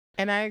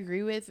And I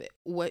agree with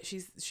what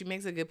she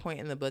makes a good point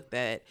in the book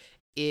that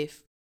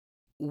if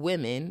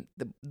women,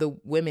 the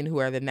women who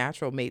are the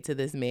natural mate to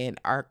this man,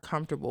 are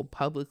comfortable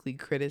publicly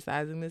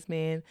criticizing this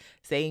man,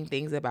 saying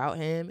things about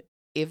him,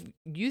 if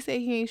you say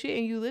he ain't shit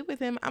and you live with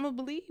him, I'm gonna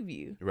believe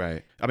you.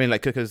 Right. I mean,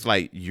 like, because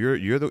like you're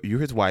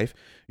his wife.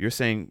 You're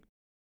saying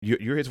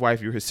you're his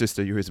wife. You're his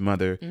sister. You're his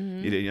mother.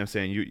 Mm-hmm. You know what I'm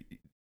saying?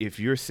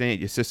 If you're saying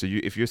your sister,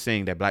 if you're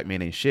saying that black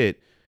man ain't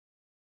shit,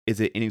 is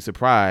it any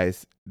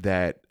surprise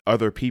that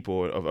other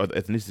people of other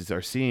ethnicities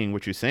are seeing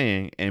what you're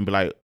saying and be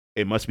like,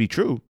 it must be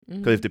true?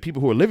 Because if the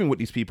people who are living with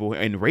these people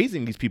and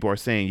raising these people are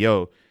saying,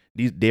 yo,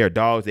 they are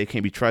dogs, they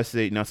can't be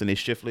trusted, you know what I'm saying, they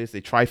shiftless,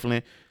 they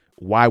trifling,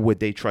 why would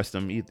they trust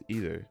them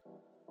either?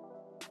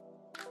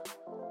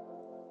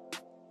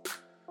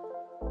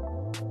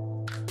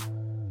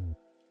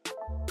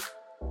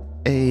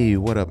 Hey,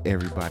 what up,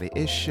 everybody?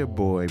 It's your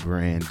boy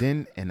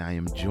Brandon, and I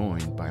am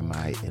joined by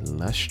my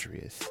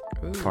illustrious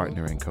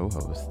partner and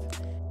co-host.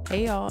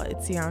 Hey y'all,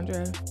 it's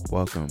Tiandra.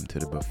 Welcome to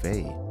The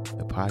Buffet,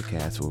 the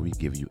podcast where we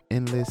give you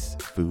endless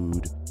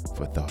food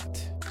for thought.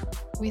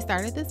 We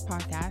started this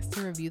podcast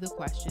to review the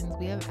questions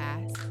we have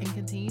asked and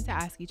continue to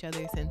ask each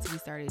other since we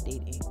started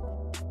dating.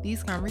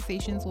 These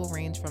conversations will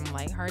range from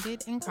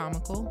lighthearted and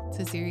comical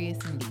to serious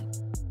and deep.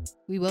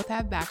 We both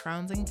have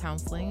backgrounds in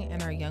counseling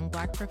and are young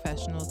Black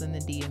professionals in the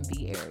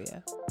DMV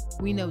area.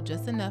 We know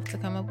just enough to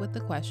come up with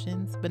the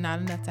questions, but not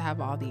enough to have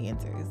all the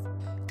answers.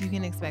 You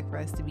can expect for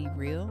us to be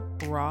real,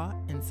 raw,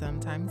 and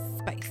sometimes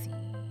spicy.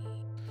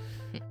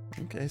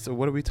 Okay, so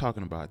what are we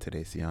talking about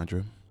today,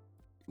 Siandra?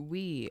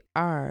 We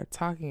are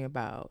talking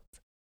about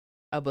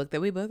a book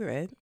that we both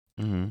read,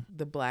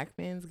 The Black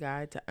Man's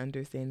Guide to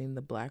Understanding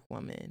the Black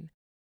Woman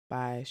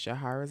by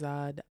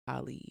Shahrazad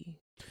Ali.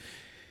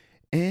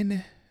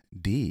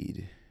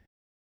 Indeed.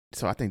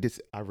 So I think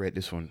I read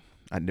this one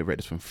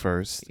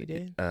first. You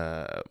did?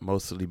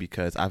 Mostly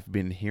because I've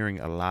been hearing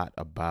a lot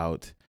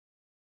about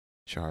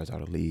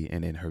Shahrazad Ali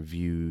and then her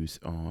views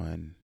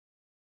on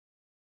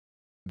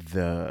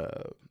the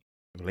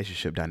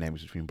relationship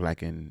dynamics between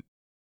black men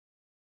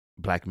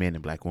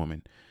and black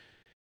women.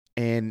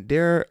 And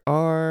there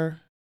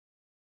are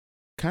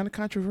kind of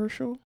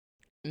controversial.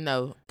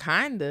 No,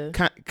 kind of.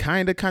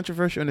 Kind of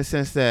controversial in the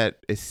sense that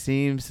it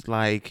seems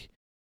like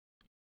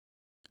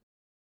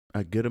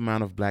a good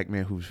amount of black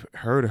men who've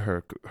heard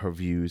her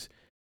views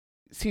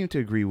seem to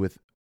agree with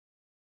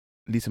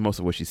at least most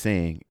of what she's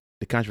saying.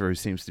 The controversy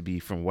seems to be,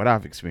 from what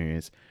I've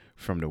experienced,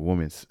 from the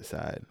woman's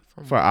side,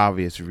 for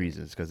obvious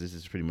reasons, because this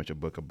is pretty much a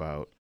book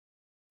about,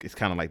 it's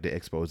kind of like the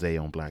expose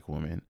on black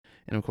women.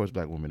 And of course,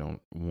 black women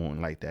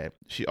won't like that.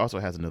 She also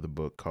has another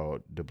book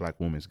called The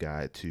Black Woman's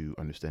Guide to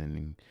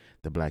Understanding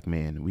the Black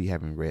Man. We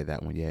haven't read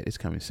that one yet. It's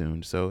coming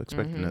soon. So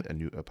expect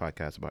a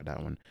podcast about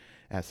that one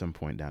at some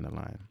point down the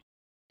line.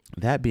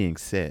 That being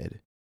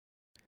said,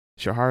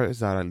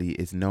 Shahrazad Ali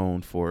is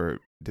known for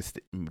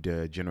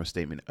the general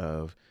statement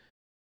of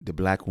the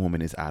black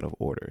woman is out of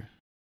order.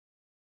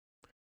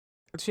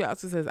 She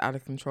also says out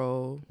of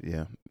control.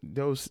 Yeah.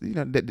 Those,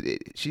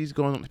 she's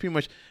going pretty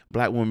much,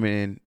 black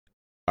women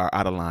are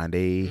out of line.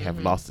 They have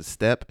lost a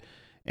step.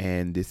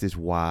 And this is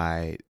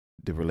why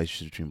the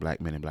relationship between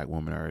black men and black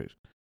women are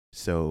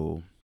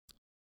so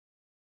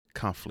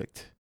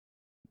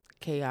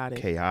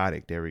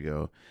chaotic. There we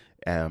go.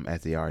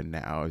 As they are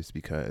now, is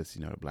because,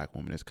 the black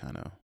woman is kind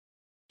of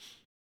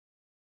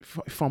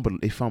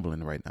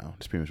fumbling right now.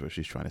 That's pretty much what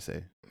she's trying to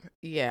say.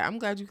 Yeah, I'm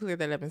glad you cleared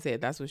that up and said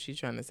that's what she's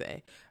trying to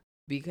say.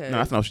 Because no,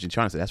 that's not what she's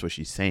trying to say. That's what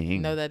she's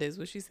saying. No, that is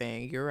what she's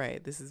saying. You're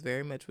right. This is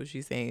very much what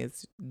she's saying.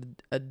 It's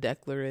a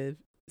declarative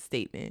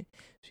statement.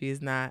 She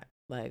is not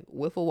like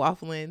wiffle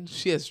waffling.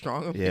 She has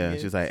strong opinions.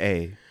 Yeah, she's like,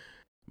 hey,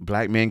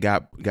 black men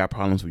got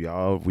problems. We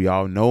all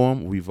know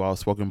them. We've all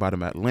spoken about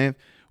them at length.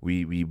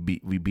 We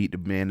beat the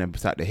men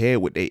upside the head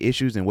with their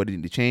issues and what they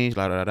need to change.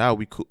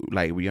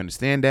 We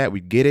understand that. We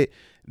get it.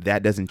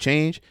 That doesn't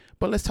change.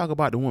 But let's talk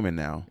about the woman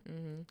now.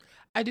 Mm-hmm.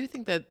 I do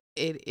think that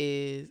it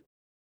is,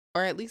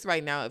 or at least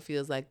right now, it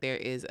feels like there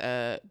is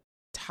a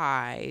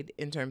tide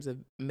in terms of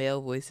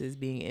male voices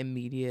being in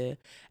media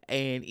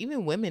and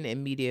even women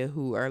in media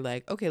who are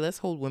like, okay, let's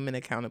hold women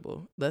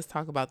accountable. Let's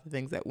talk about the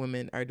things that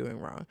women are doing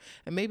wrong.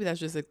 And maybe that's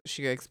just a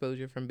sheer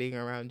exposure from being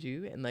around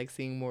you and like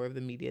seeing more of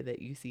the media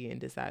that you see and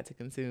decide to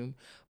consume.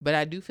 But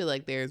I do feel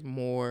like there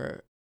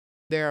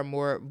are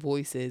more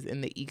voices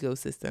in the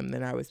ecosystem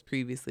than I was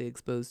previously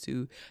exposed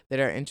to that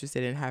are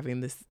interested in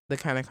having the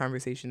kind of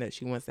conversation that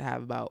she wants to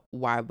have about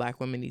why black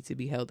women need to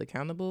be held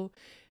accountable.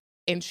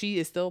 And she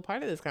is still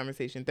part of this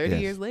conversation 30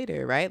 years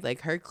later, right?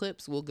 Like her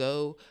clips will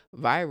go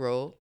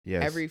viral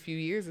every few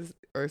years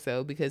or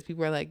so because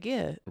people are like,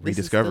 yeah, this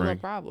is still a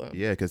problem.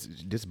 Yeah, because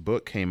this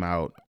book came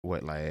out,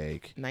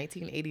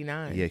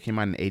 1989. Yeah, it came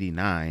out in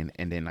 89.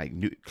 And then like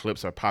new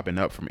clips are popping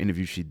up from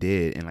interviews she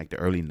did in like the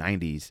early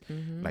 90s,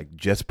 like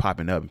just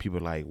popping up. And people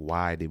are like,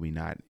 why did we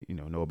not,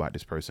 know about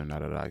this person?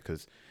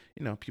 Because,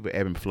 people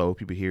ebb and flow.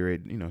 People hear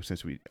it,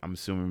 I'm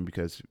assuming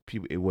because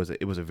it was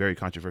a very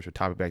controversial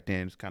topic back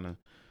then. It's kind of,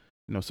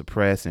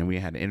 suppressed, and we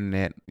had the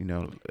internet,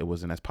 it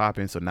wasn't as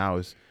popping. So now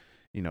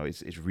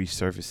it's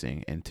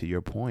resurfacing. And to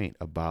your point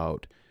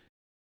about,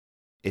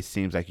 it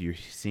seems like you're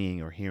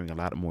seeing or hearing a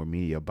lot more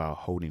media about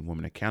holding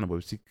women accountable.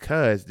 It's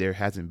because there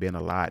hasn't been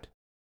a lot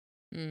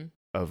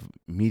of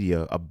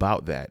media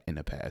about that in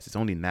the past. It's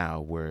only now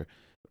where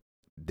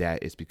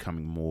that is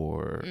becoming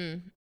more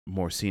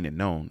seen and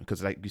known.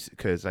 Because like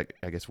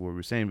I guess what we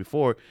were saying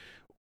before,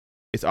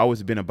 it's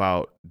always been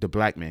about the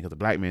black man, because the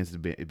black man's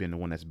been the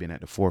one that's been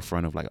at the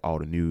forefront of like all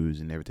the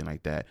news and everything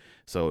like that.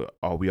 So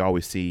we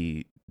always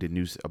see the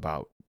news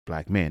about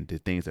black men, the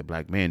things that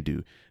black men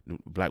do.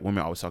 Black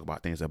women always talk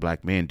about things that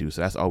black men do.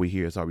 So that's all we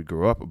hear. It's all we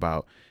grew up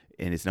about.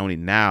 And it's only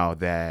now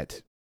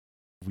that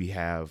we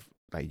have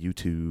like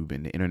YouTube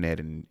and the internet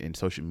and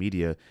social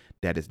media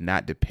that is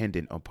not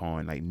dependent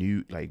upon like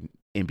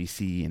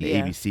NBC and the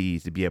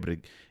ABCs to be able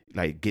to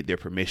like get their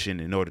permission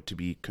in order to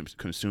be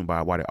consumed by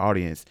a wider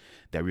audience,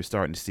 that we're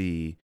starting to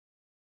see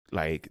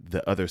like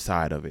the other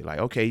side of it. Like,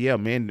 okay, yeah,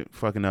 men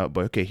fucking up,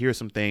 but okay, here's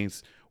some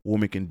things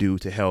women can do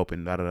to help,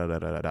 and da da da da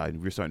da da.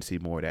 And we're starting to see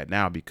more of that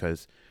now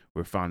because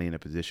we're finally in a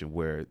position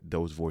where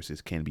those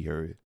voices can be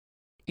heard.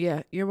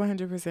 Yeah, you're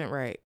 100%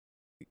 right.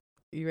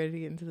 You ready to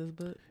get into this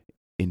book?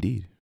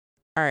 Indeed.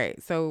 All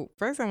right. So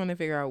first, I want to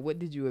figure out, what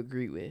did you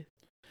agree with?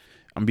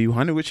 I'm gonna be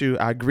 100 with you.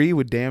 I agree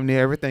with damn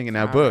near everything in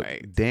that book.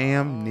 Right.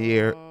 Damn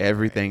near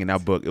everything in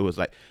that book. It was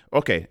like,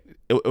 okay,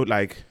 it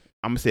like,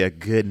 I'm gonna say a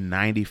good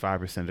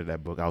 95% of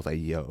that book, I was like,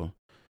 yo,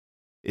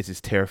 it's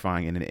just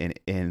terrifying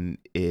in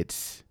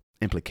its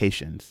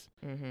implications.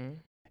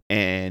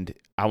 And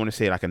I want to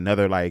say like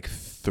another like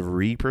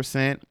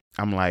 3%.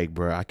 I'm like,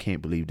 bro, I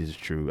can't believe this is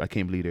true. I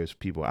can't believe there's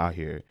people out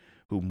here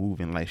who move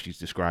in like she's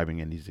describing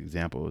in these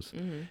examples.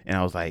 And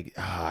I was like,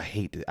 I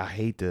hate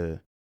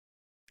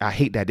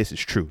that this is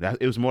true.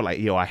 It was more like,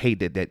 yo, I hate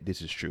that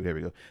this is true. There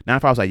we go. Now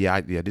if I was like,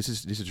 yeah, this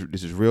is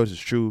real. This is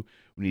true.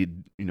 We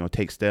need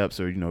take steps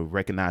or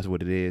recognize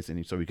what it is,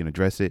 and so we can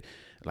address it.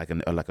 Like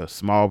a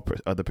small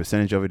other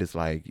percentage of it is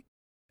like,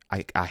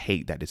 I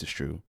hate that this is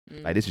true.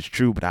 Like, this is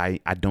true, but I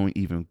don't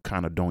even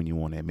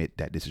want to admit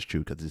that this is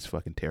true because it's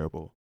fucking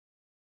terrible.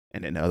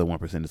 And then the other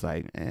 1% is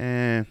like,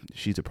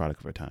 she's a product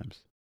of her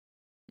times.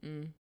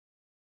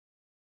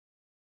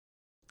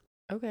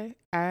 Okay.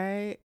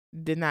 I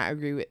did not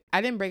agree with,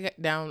 I didn't break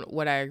it down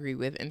what I agree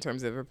with in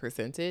terms of a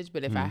percentage,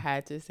 but if I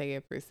had to say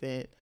a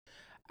percent,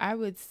 I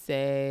would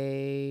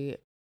say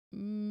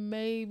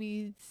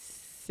maybe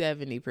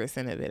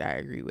 70% of it I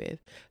agree with.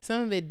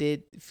 Some of it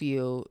did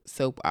feel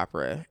soap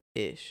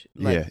opera-ish.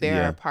 Like,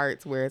 there are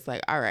parts where it's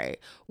like, all right,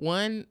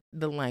 one,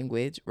 the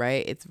language,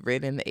 right? It's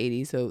written in the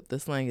 80s, so the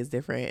slang is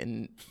different,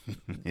 and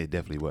it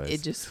definitely was.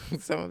 It just,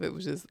 some of it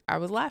was just, I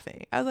was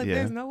laughing. I was like,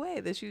 there's no way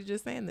that she's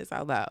just saying this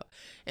out loud.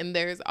 And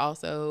there's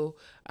also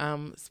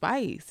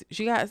spice.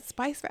 She got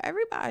spice for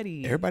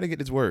everybody. Everybody get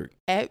this word.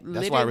 That's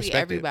why I respect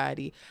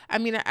everybody. It. I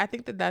mean, I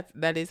think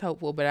that is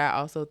helpful, but I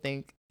also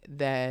think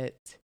that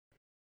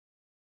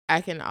I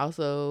can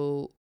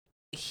also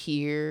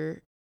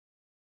hear,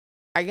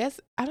 I guess,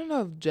 I don't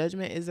know if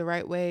judgment is the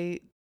right way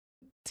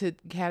to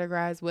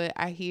categorize what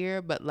I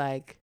hear, but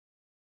like,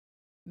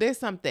 there's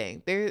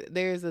something,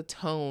 there's a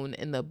tone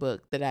in the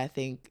book that I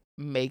think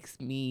makes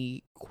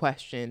me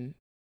question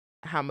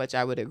how much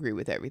I would agree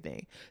with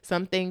everything.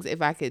 Some things,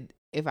 if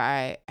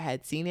I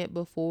had seen it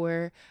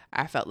before,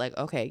 I felt like,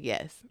 okay,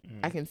 yes,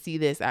 I can see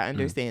this. I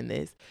understand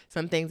this.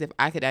 Some things, if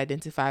I could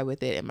identify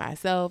with it in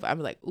myself,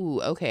 I'm like,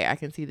 ooh, okay, I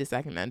can see this.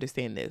 I can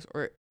understand this.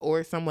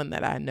 Or someone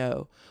that I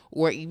know,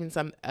 or even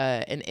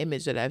an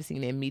image that I've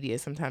seen in media.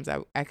 Sometimes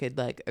I could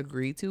like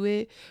agree to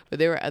it, but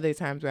there were other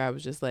times where I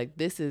was just like,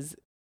 this is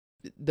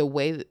the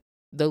way,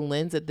 the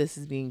lens that this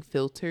is being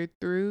filtered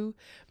through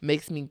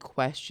makes me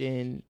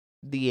question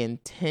the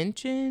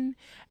intention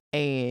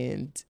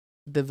and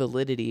the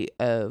validity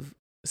of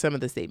some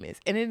of the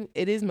statements. And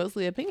it is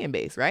mostly opinion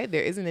based, right?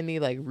 There isn't any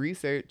like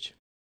research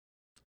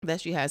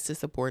that she has to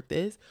support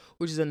this,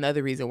 which is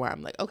another reason why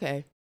I'm like,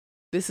 okay,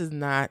 this is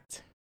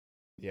not.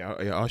 Yeah,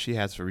 all she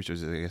has for research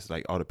is, I guess,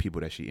 like all the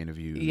people that she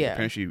interviewed. Yeah.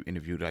 Apparently she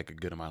interviewed like a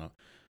good amount of,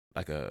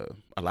 like a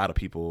lot of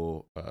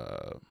people,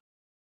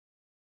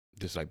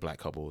 just like black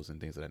couples and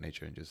things of that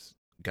nature, and just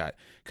got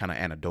kind of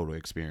anecdotal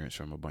experience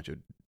from a bunch of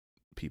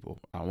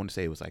people. I want to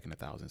say it was like in the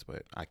thousands,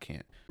 but I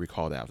can't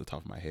recall that off the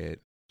top of my head.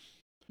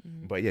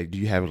 But yeah, do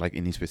you have like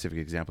any specific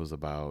examples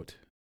about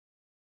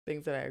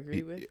things that I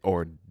agree with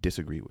or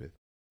disagree with?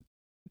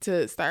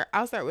 To start,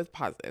 I'll start with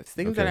positives.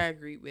 Things that I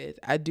agree with.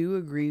 I do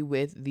agree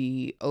with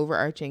the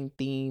overarching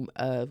theme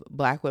of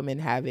Black women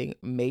having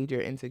major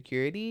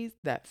insecurities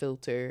that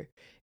filter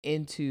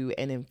into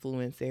and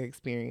influence their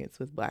experience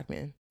with Black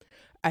men.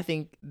 I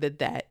think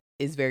that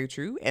is very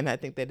true. And I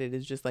think that it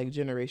is just like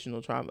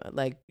generational trauma.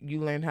 Like,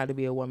 you learn how to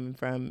be a woman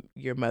from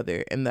your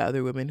mother and the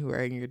other women who are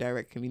in your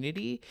direct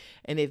community.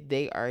 And if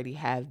they already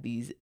have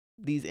these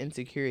these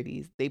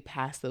insecurities, they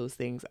pass those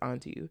things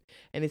onto you.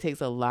 And it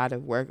takes a lot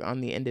of work on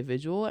the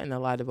individual and a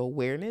lot of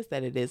awareness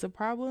that it is a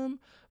problem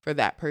for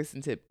that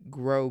person to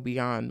grow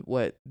beyond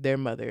what their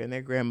mother and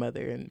their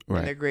grandmother and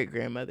Right. their great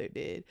grandmother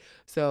did.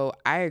 So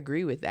I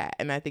agree with that.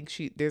 And I think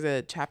there's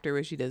a chapter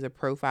where she does a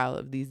profile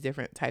of these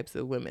different types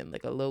of women,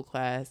 like a low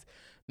class,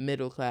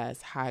 middle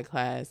class, high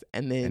class,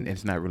 and And then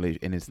it's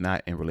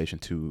not in relation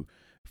to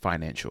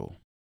financial.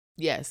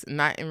 yes,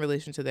 not in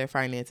relation to their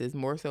finances,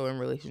 more so in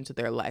relation to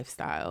their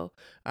lifestyle,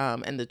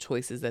 and the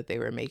choices that they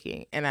were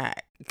making. And I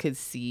could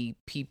see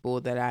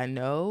people that I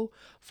know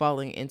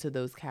falling into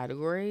those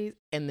categories,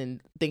 and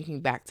then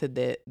thinking back to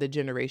the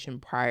generation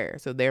prior,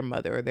 so their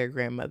mother or their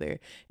grandmother,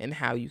 and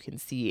how you can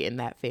see in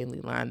that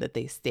family line that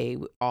they stay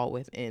all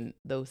within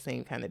those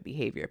same kind of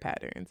behavior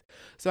patterns.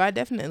 So I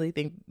definitely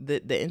think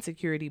that the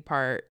insecurity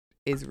part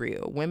is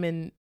real.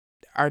 Women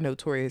are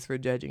notorious for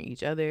judging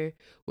each other.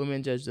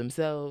 Women judge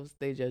themselves,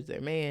 they judge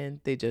their man,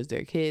 they judge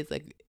their kids.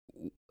 Like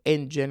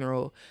in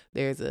general,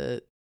 there's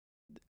a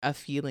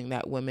feeling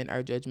that women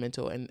are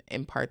judgmental, and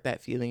in part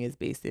that feeling is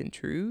based in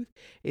truth.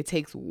 It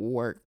takes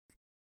work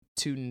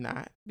to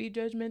not be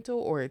judgmental,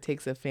 or it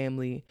takes a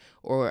family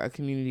or a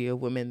community of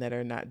women that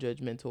are not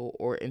judgmental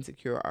or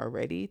insecure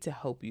already to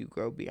help you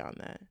grow beyond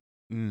that.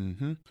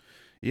 Mm-hmm.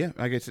 Yeah,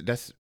 I guess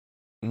that's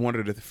one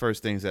of the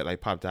first things that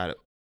like popped out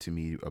to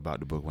me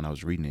about the book when I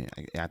was reading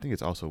it. I think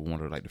it's also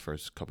one of like the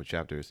first couple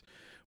chapters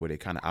where they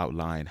kind of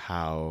outline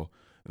how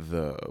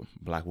the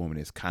black woman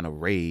is kind of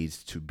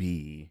raised to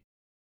be,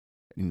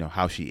 you know,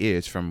 how she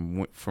is from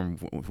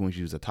when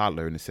she was a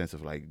toddler, in the sense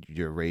of like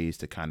you're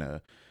raised to kind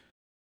of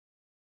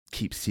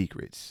keep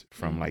secrets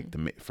from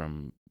Mm-hmm. like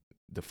from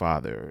the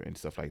father and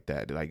stuff like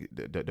that. Like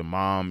the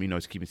mom, you know,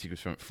 is keeping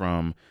secrets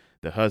from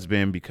the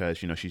husband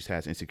because, you know, she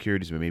has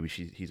insecurities, but maybe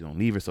he's gonna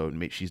leave her, so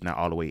maybe she's not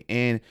all the way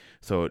in.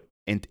 So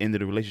into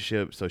the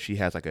relationship, so she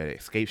has like an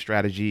escape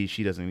strategy.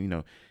 She doesn't, you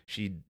know,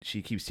 she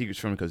keeps secrets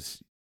from him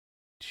because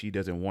she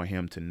doesn't want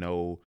him to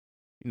know,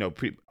 you know,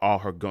 all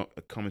her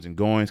comings and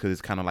goings, because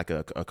it's kind of like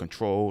a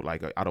control.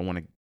 Like I don't want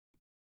to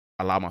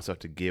allow myself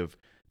to give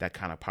that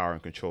kind of power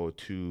and control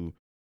to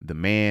the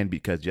man,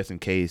 because just in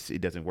case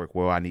it doesn't work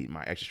well, I need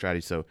my extra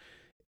strategy. So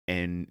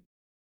in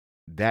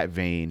that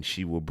vein,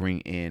 she will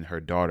bring in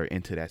her daughter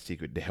into that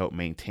secret to help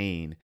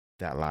maintain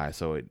that lie.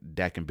 So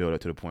that can build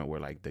up to the point where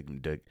like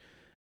the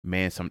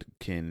man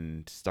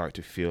can start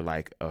to feel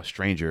like a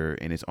stranger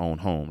in his own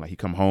home. Like he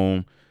come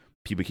home,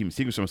 people keeping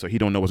secrets from him, so he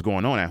don't know what's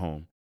going on at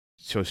home.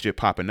 So shit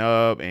popping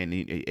up, and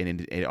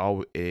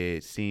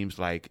it seems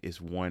like it's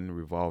one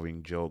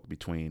revolving joke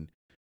between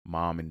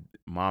mom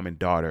and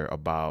daughter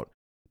about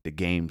the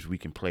games we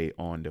can play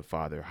on the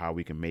father, how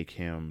we can make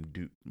him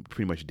do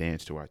pretty much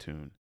dance to our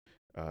tune.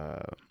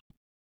 Uh,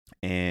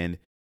 and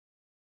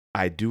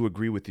I do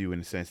agree with you in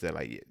the sense that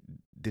like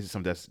this is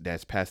something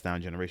that's passed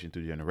down generation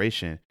through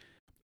generation.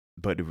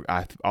 But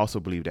I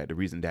also believe that the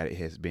reason that it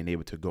has been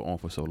able to go on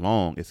for so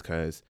long is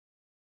because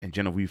in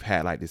general we've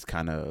had like this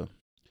kind of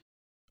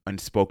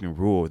unspoken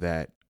rule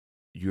that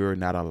you're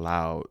not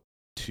allowed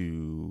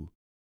to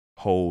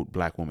hold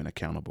black women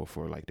accountable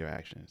for like their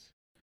actions.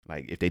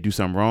 Like if they do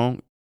something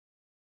wrong,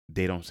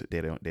 they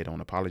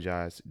don't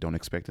apologize. Don't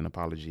expect an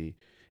apology.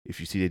 If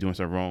you see they're doing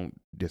something wrong,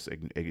 just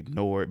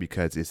ignore it,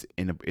 because it's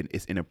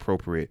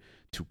inappropriate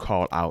to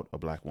call out a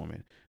black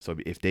woman. So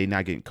if they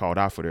not getting called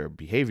out for their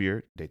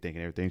behavior, they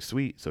thinking everything's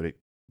sweet, so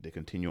they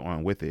continue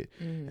on with it.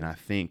 Mm-hmm. And I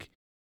think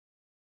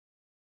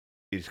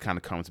it just kind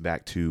of comes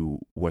back to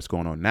what's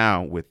going on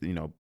now with, you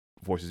know,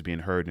 voices being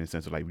heard in the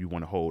sense of like we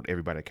want to hold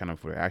everybody accountable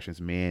for their actions,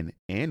 men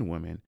and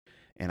women.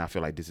 And I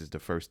feel like this is the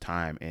first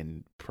time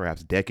in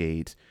perhaps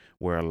decades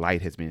where a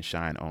light has been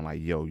shined on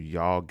like, yo,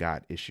 y'all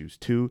got issues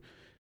too,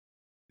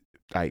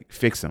 like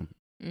fix them.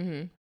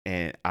 Mm-hmm.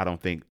 And I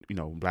don't think, you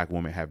know, black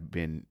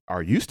women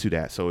are used to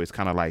that. So it's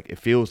kind of like it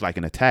feels like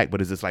an attack,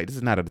 but it's just like this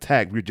is not an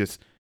attack. We're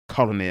just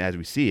calling it as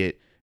we see it,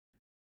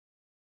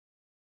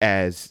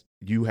 as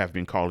you have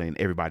been calling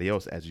everybody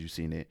else as you've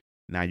seen it.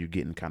 Now you're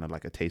getting kind of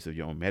like a taste of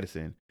your own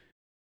medicine.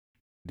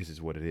 This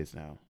is what it is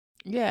now.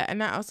 Yeah,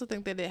 and I also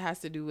think that it has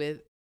to do with,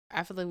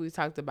 I feel like we've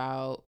talked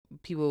about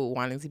people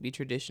wanting to be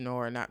traditional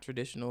or not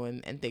traditional,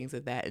 and things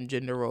of that, and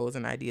gender roles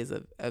and ideas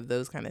of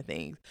those kind of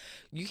things.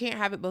 You can't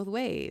have it both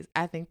ways.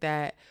 I think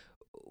that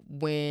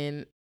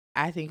when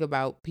I think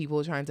about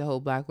people trying to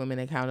hold black women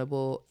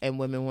accountable, and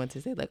women want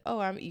to say like, oh,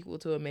 I'm equal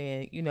to a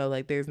man, you know,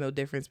 like there's no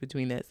difference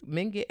between us.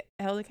 Men get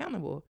held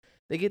accountable.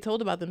 They get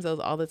told about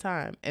themselves all the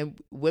time. And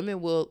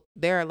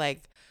there are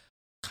like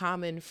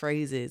common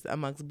phrases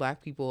amongst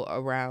black people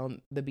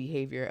around the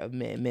behavior of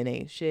men. Men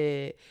ain't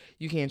shit.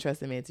 You can't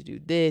trust a man to do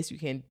this. You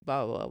can't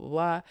blah, blah, blah,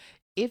 blah.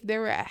 If there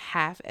were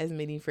half as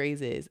many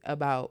phrases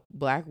about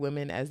black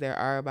women as there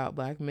are about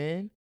black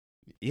men,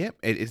 Yep.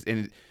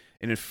 And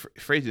the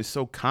phrase is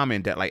so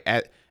common that like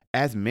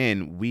as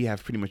men, we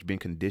have pretty much been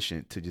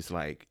conditioned to just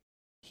like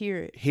hear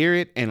it. hear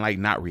it and like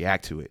not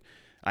react to it.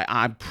 Like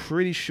I'm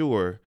pretty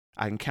sure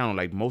I can count on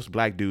like most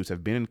black dudes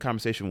have been in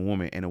conversation with a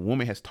woman, and a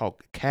woman has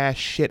talked cash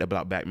shit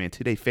about black men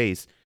to their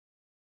face,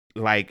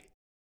 like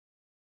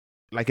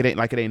like it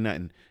ain't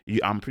nothing.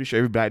 I'm pretty sure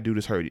every black dude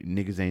is hurt.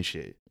 Niggas ain't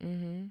shit.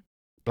 Mm-hmm.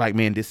 Black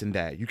man, this and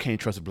that. You can't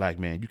trust a black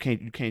man. You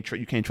can't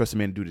trust a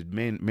man to do this.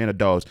 Men are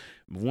dogs.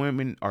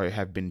 Women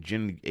have been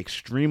generally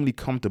extremely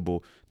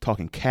comfortable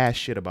talking cash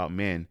shit about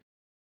men.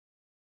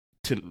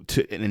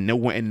 And no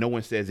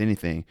one says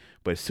anything.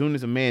 But as soon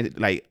as a man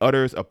like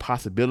utters a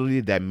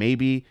possibility that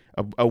maybe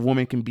a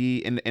woman can be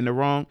in the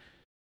wrong,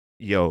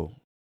 yo,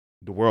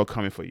 the world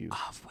coming for you.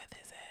 Off with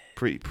his head.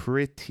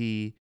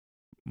 Pretty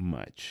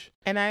much.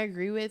 And I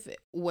agree with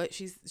what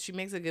she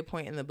makes a good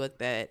point in the book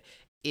that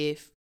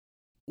if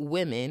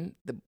women,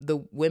 the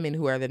women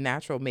who are the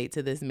natural mate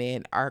to this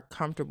man, are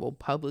comfortable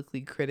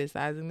publicly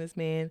criticizing this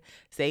man,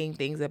 saying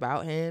things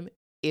about him,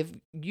 if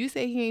you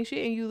say he ain't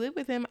shit and you live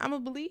with him, I'm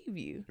gonna believe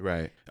you.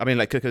 Right. I mean,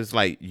 like, cause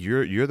like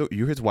you're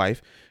his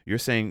wife. You're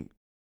saying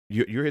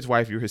you're his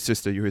wife. You're his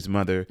sister. You're his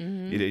mother.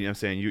 Mm-hmm. You know what I'm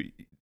saying?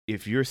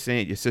 If you're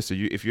saying your sister,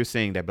 if you're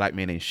saying that black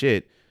man ain't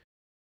shit,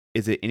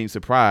 is it any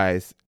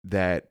surprise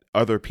that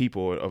other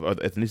people of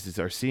other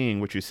ethnicities are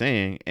seeing what you're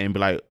saying and be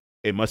like,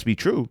 it must be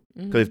true?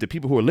 Because if the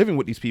people who are living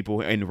with these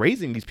people and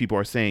raising these people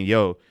are saying,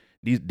 yo,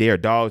 they are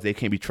dogs, they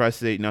can't be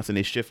trusted, you know what I'm saying,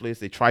 they shiftless,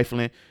 they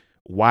trifling,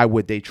 why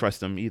would they trust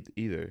them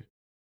either?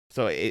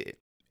 So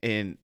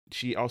and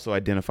she also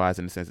identifies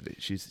in the sense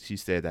that she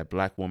said that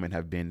black women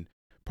have been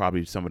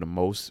probably some of the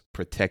most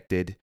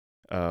protected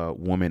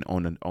women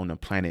on the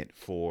planet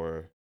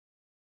for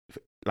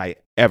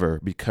like ever,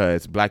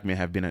 because black men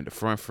have been at the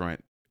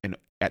front and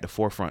at the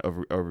forefront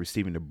of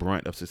receiving the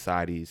brunt of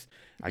society's,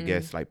 I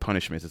guess, like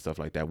punishments and stuff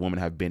like that. Women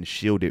have been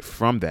shielded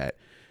from that.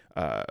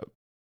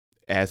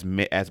 As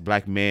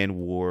black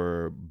men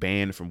were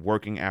banned from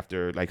working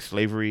after like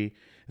slavery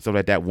and stuff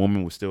like that,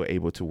 women were still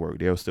able to work.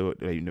 They were still,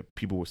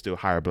 people would still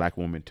hire black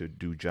women to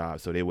do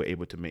jobs, so they were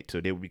able to so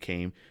they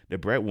became the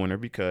breadwinner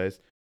because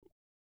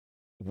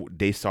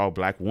they saw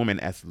black women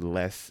as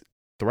less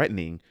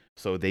threatening,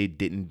 so they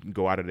didn't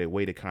go out of their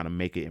way to kind of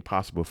make it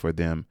impossible for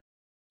them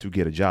to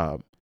get a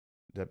job.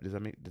 Does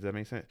that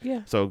make sense?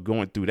 Yeah. So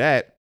going through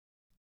that,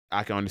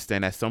 I can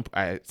understand at some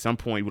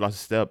point we lost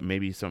a step.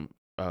 Maybe some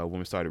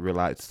women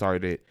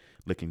started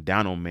looking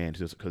down on men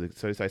just because they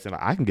started saying,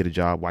 like, I can get a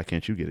job. Why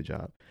can't you get a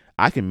job?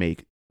 I can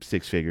make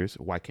six figures.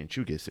 Why can't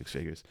you get six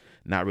figures?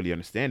 Not really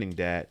understanding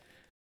that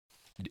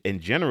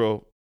in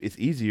general, it's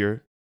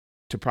easier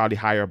to probably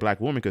hire a black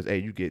woman because, hey,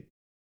 you get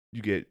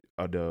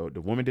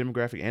the woman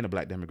demographic and the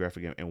black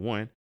demographic in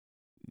one.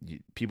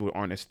 People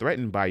aren't as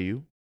threatened by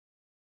you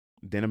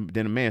than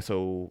a man.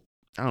 So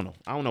I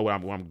don't know what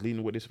I'm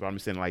gleaning with this, but I'm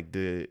saying like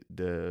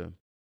the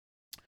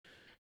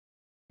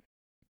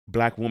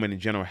black woman in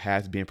general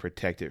has been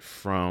protected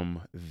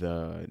from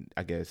the,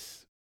 I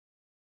guess,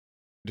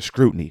 the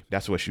scrutiny.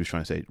 That's what she was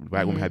trying to say.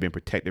 Black women have been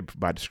protected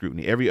by the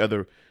scrutiny. Every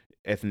other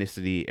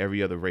ethnicity,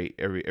 every other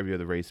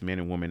race, men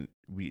and women,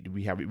 we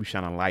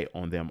shine a light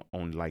on them,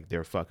 on like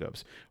their fuck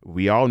ups.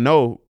 We all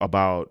know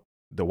about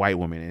the white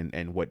women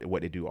and what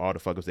they do, all the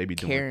fuck ups they be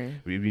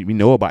doing. We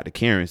know about the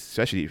Karens,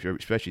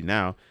 especially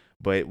now,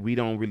 but we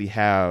don't really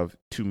have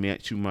too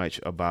much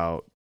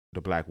about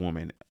the black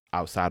woman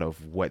outside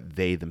of what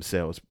they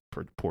themselves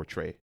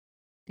portray.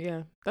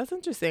 Yeah, that's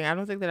interesting. I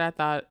don't think that I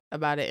thought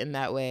about it in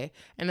that way.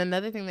 And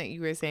another thing that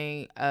you were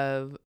saying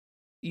of,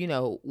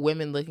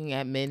 women looking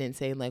at men and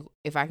saying, like,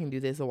 if I can do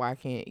this, or why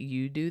can't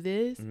you do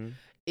this,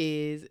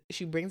 is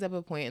she brings up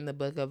a point in the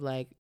book of,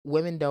 like,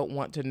 women don't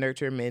want to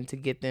nurture men to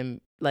get them,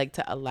 like,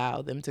 to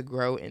allow them to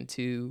grow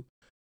into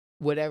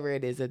whatever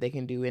it is that they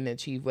can do and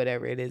achieve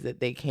whatever it is that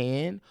they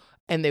can.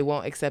 And they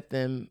won't accept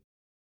them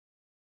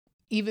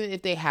even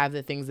if they have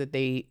the things that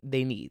they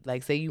need.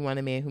 Like, say you want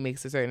a man who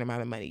makes a certain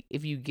amount of money.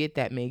 If you get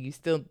that man, you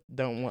still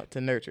don't want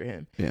to nurture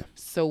him. Yeah.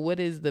 So what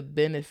is the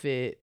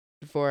benefit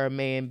for a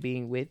man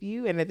being with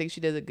you? And I think she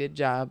does a good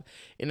job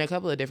in a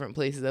couple of different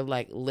places of,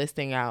 like,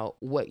 listing out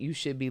what you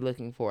should be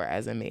looking for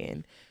as a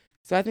man.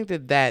 So I think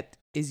that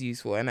is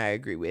useful, and I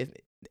agree with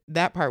it.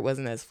 That part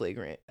wasn't as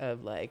flagrant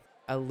of, like,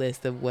 a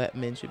list of what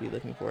men should be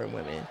looking for in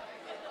women.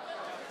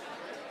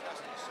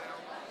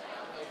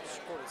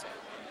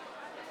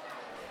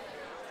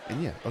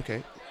 And yeah,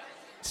 okay.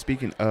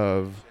 Speaking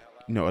of,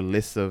 a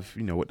list of,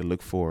 what to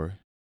look for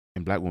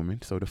in black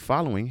women. So the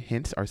following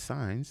hints are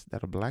signs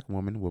that a black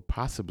woman will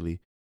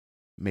possibly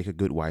make a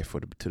good wife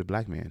to the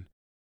black man.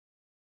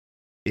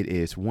 It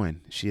is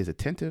 1, she is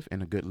attentive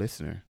and a good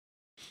listener.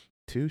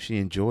 2, she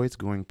enjoys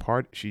going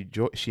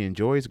partying,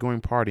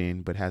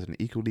 but has an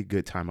equally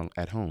good time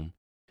at home.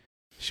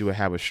 She will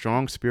have a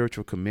strong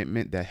spiritual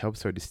commitment that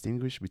helps her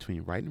distinguish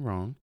between right and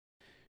wrong.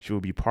 She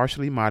will be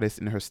partially modest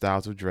in her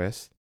styles of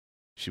dress.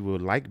 She will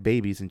like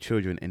babies and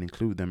children and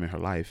include them in her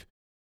life.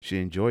 She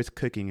enjoys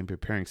cooking and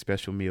preparing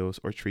special meals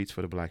or treats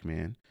for the black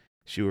man.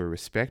 She will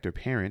respect her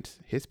parents,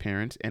 his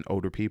parents, and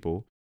older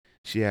people.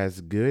 She has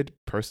good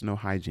personal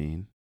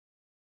hygiene.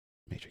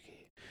 Major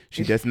key.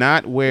 She does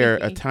not wear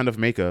a ton of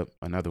makeup.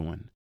 Another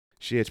one.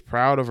 She is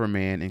proud of her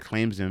man and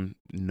claims him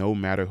no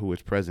matter who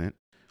is present.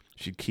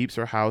 She keeps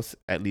her house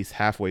at least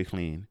halfway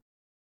clean.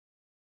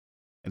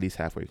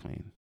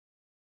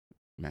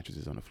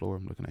 mattresses on the floor.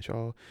 I'm looking at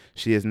y'all.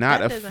 She is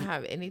not That doesn't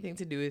have anything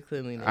to do with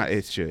cleanliness.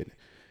 it should.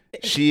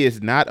 She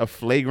is not a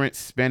flagrant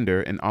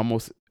spender and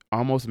almost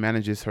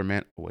manages her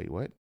man. Wait,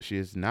 what? She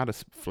is not a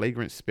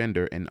flagrant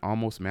spender and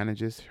almost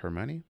manages her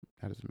money.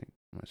 That doesn't mean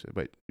much,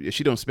 but if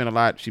she don't spend a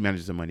lot, she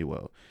manages the money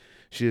well.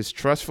 She is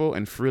trustful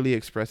and freely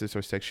expresses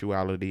her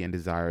sexuality and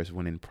desires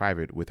when in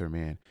private with her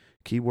man.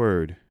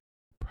 Keyword: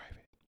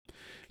 private.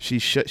 She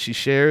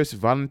shares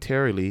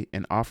voluntarily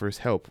and offers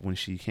help when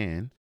she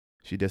can.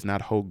 She does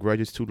not hold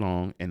grudges too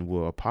long and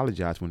will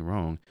apologize when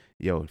wrong.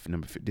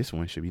 This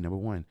one should be number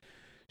one.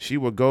 She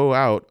will go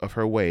out of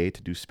her way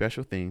to do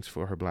special things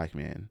for her black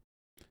man.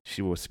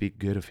 She will speak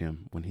good of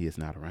him when he is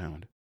not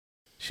around.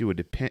 She will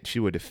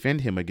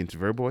defend him against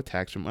verbal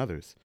attacks from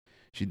others.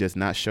 She does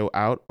not show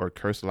out or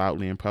curse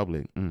loudly in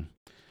public.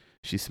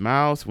 She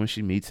smiles when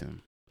she meets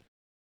him.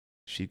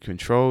 She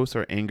controls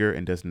her anger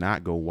and does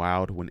not go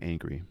wild when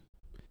angry.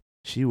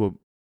 She will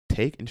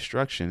take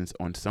instructions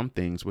on some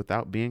things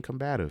without being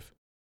combative.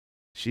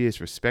 She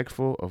is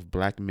respectful of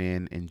black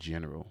men in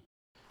general.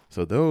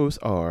 So those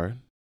are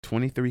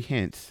 23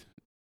 hints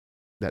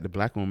that the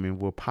black woman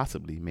will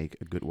possibly make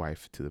a good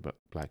wife to the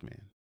black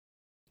man.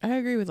 I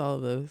agree with all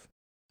of those.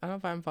 I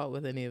don't find fault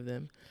with any of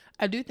them.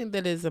 I do think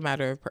that it's a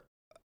matter of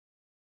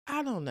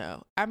I don't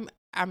know. I'm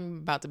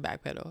about to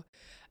backpedal.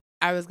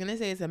 I was gonna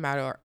say it's a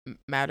matter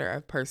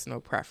of personal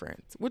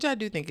preference, which I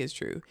do think is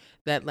true.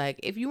 That like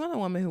if you want a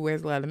woman who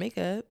wears a lot of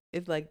makeup,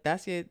 if like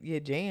that's your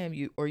jam,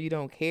 you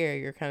don't care,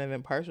 you're kind of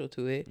impartial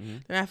to it,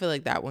 then I feel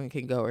like that one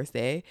can go or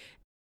stay.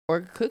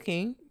 Or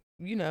cooking,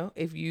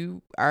 if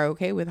you are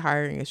okay with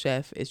hiring a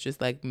chef, it's just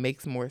like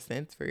makes more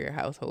sense for your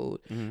household.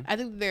 I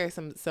think that there are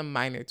some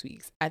minor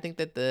tweaks. I think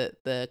that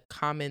the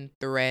common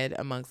thread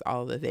amongst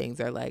all of the things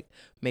are like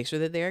make sure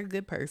that they're a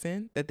good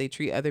person, that they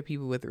treat other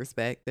people with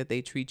respect, that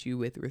they treat you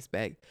with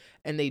respect,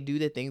 and they do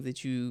the things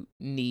that you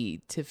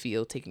need to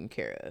feel taken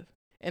care of.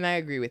 And I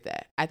agree with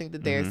that. I think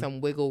that there's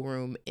some wiggle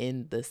room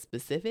in the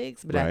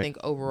specifics, but I think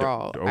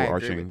overall I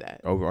agree with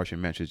that.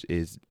 Overarching message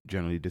is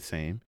generally the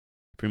same.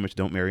 Pretty much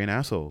don't marry an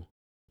asshole.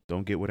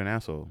 Don't get with an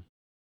asshole.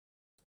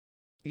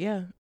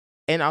 Yeah.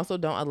 And also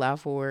don't allow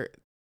for,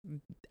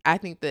 I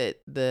think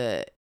that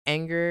the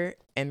anger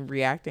and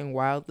reacting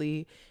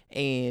wildly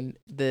and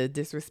the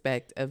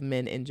disrespect of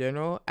men in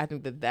general, I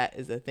think that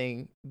is a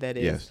thing that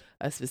is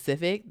a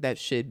specific that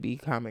should be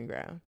common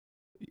ground.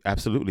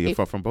 Absolutely.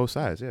 From both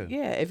sides. Yeah.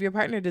 Yeah. If your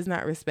partner does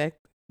not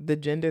respect the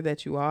gender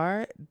that you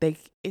are, they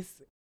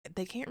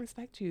can't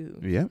respect you.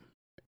 Yeah.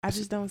 I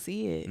just don't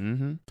see it.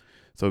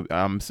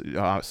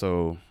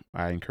 So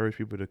I encourage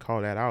people to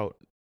call that out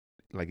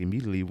like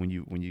immediately when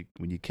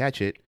you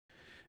catch it,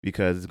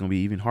 because it's gonna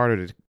be even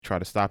harder to try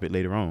to stop it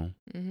later on.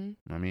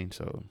 I mean,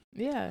 so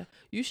yeah,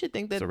 you should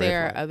think that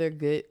there are other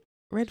good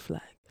red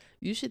flag.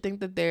 You should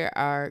think that there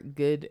are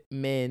good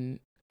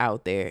men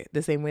out there,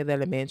 the same way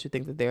that a man should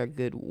think that there are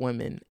good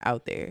women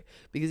out there.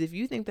 Because if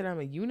you think that I'm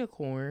a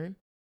unicorn,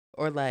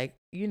 or like,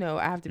 I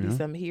have to be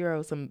some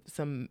hero,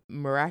 some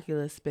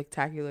miraculous,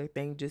 spectacular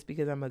thing just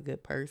because I'm a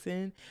good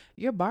person,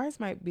 your bars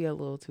might be a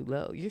little too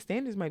low. Your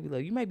standards might be low.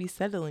 You might be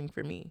settling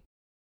for me.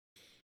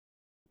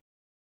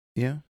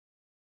 Yeah.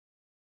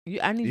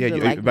 I need you to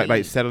like me.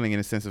 By settling in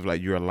a sense of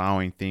like you're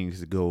allowing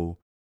things to go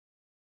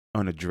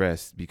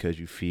unaddressed because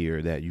you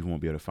fear that you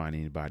won't be able to find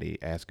anybody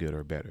as good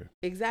or better.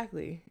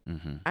 Exactly.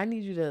 I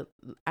need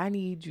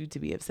you to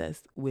be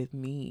obsessed with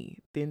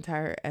me, the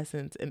entire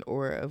essence and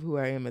aura of who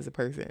I am as a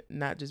person,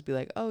 not just be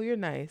like, oh, you're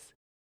nice,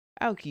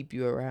 I'll keep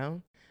you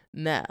around.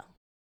 No.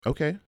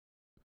 Okay.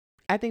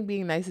 I think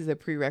being nice is a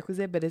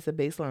prerequisite, but it's a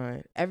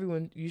baseline.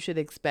 You should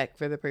expect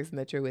for the person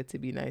that you're with to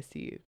be nice to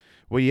you.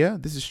 Well, yeah,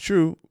 this is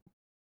true.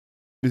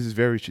 This is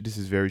very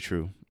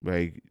true.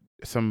 Like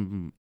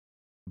some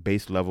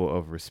base level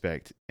of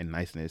respect and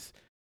niceness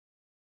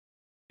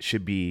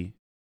should be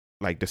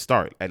like the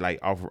start at like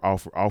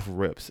off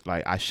rips.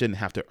 Like I shouldn't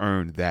have to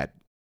earn that.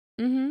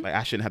 Like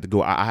I shouldn't have to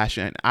go. I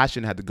shouldn't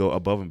have to go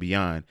above and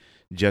beyond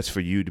just for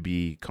you to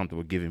be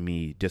comfortable giving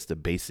me just the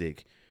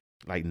basic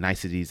like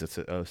niceties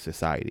of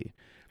society.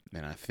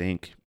 And I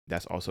think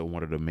that's also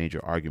one of the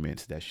major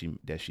arguments that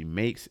she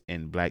makes,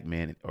 and black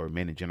men or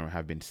men in general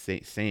have been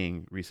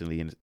saying recently,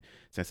 in the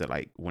sense that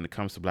like when it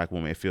comes to black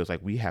women, it feels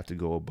like we have to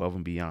go above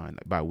and beyond.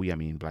 By we, I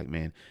mean black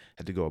men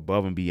have to go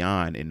above and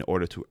beyond in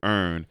order to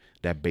earn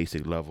that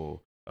basic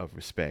level of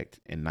respect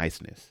and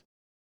niceness.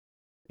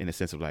 In the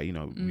sense of like,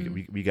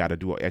 we got to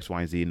do X,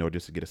 Y, and Z in order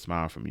just to get a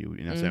smile from you.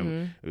 You know what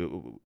I'm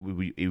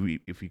saying?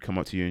 If we come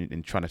up to you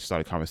and try to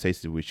start a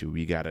conversation with you,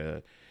 we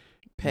gotta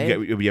pay.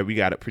 We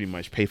gotta pretty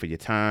much pay for your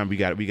time. We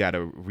gotta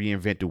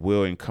reinvent the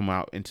wheel and come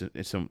out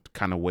in some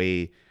kind of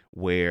way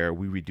where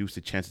we reduce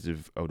the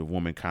chances of the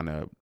woman kind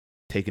of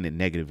taking it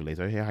negatively.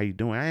 So, hey, how you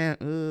doing?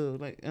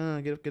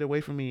 Get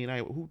away from me.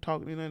 Like, who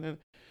talking?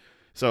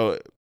 So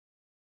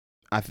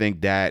I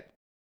think that,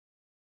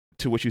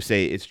 to what you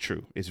say, it's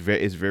true. It's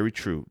very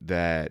true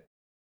that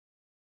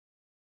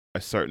a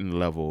certain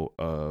level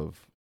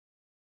of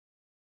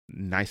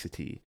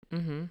nicety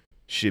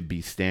should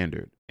be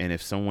standard. And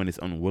if someone is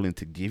unwilling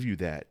to give you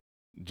that,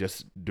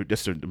 just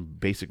a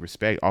basic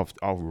respect off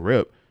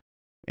rip,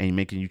 and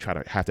making you try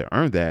to have to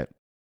earn that.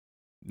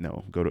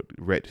 No, go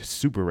to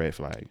super red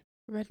flag.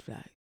 Red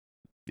flag.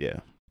 Yeah,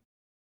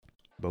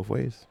 both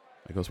ways.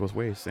 It goes both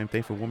ways. Same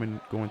thing for women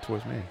going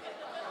towards men.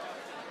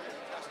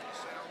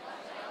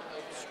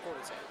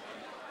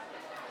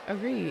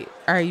 Agreed.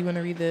 All right, you want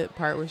to read the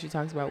part where she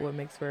talks about what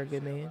makes for a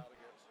good man?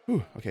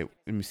 Whew, okay,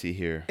 let me see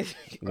here. Or you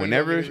want me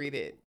Whenever to read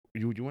it?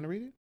 you want to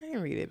read it? I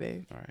can read it,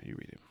 babe. All right, you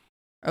read it.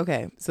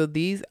 Okay, so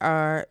these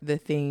are the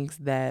things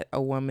that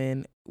a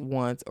woman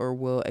wants or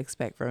will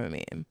expect from a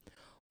man.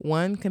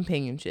 1,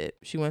 companionship.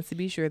 She wants to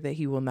be sure that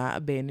he will not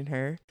abandon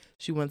her.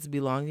 She wants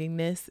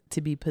belongingness,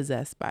 to be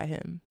possessed by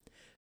him.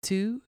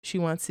 2, she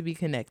wants to be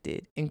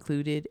connected,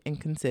 included, and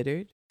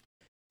considered.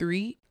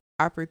 3,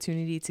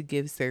 opportunity to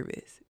give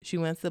service. She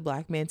wants the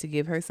black man to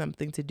give her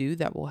something to do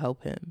that will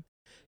help him.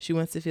 She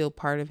wants to feel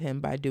part of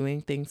him by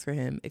doing things for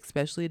him,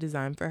 especially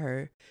designed for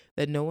her,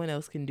 that no one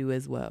else can do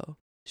as well.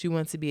 She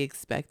wants to be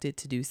expected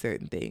to do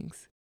certain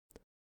things.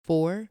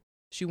 4,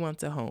 she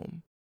wants a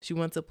home. She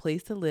wants a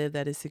place to live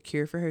that is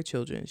secure for her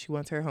children. She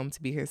wants her home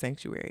to be her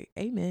sanctuary.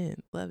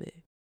 Amen. Love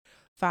it.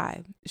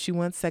 5, she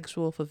wants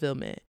sexual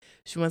fulfillment.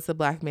 She wants the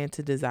black man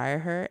to desire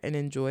her and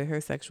enjoy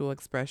her sexual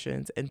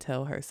expressions and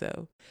tell her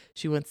so.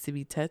 She wants to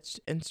be touched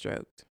and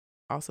stroked.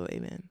 Also,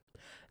 amen.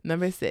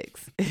 Number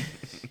 6,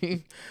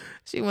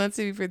 she wants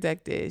to be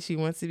protected. She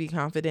wants to be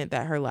confident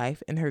that her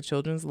life and her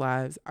children's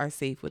lives are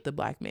safe with the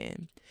black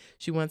man.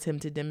 She wants him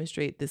to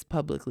demonstrate this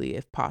publicly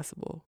if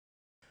possible.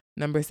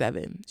 Number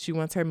 7, she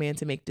wants her man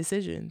to make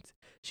decisions.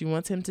 She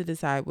wants him to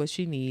decide what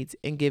she needs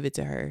and give it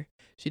to her.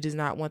 She does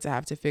not want to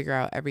have to figure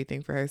out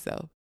everything for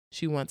herself.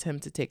 She wants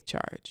him to take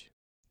charge.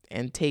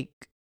 And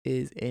take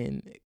is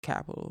in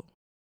capital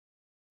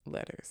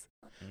letters.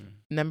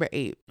 Number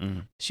 8,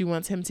 she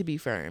wants him to be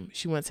firm.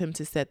 She wants him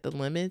to set the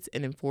limits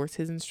and enforce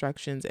his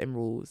instructions and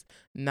rules,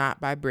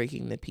 not by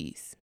breaking the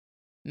peace.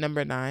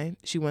 Number 9,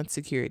 she wants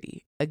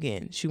security.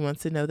 Again, she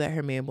wants to know that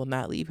her man will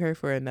not leave her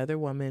for another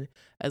woman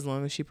as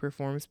long as she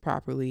performs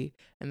properly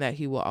and that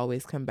he will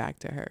always come back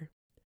to her.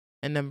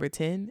 And number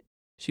 10,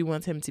 she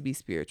wants him to be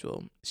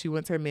spiritual. She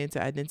wants her man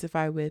to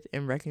identify with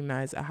and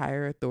recognize a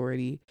higher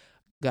authority,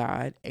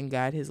 God, and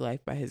guide his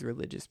life by his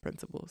religious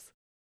principles.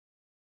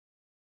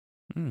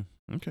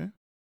 Okay.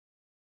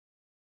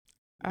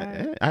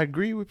 I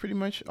agree with pretty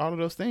much all of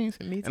those things.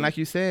 Me too. And like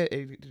you said,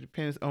 it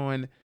depends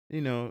on,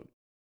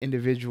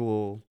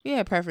 individual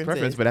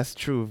preference, but that's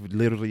true of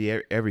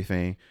literally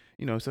everything.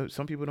 So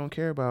some people don't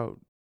care about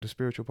the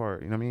spiritual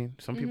part. You know what I mean?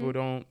 Some people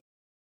don't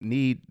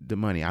need the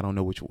money. I don't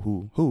know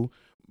who,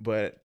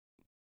 but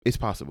it's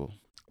possible.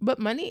 But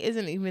money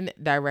isn't even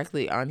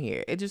directly on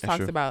here. It just That's talks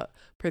true. about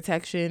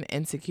protection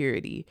and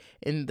security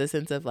in the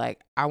sense of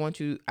like, I want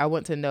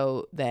to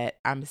know that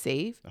I'm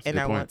safe, That's a and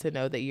good I point. want to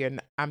know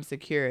that I'm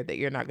secure, that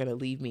you're not going to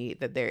leave me,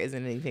 that there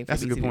isn't anything for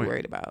That's a me good to point. be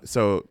worried about.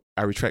 So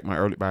I retract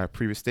my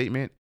previous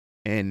statement,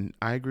 and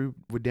I agree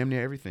with damn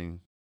near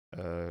everything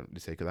to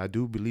say, because I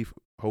do believe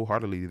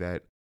wholeheartedly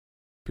that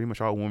pretty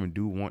much all women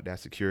do want that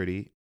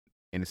security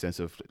in the sense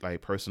of like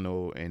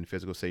personal and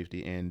physical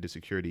safety, and the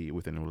security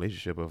within a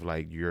relationship of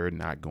like, you're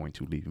not going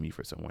to leave me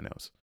for someone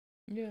else.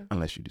 Yeah.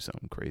 Unless you do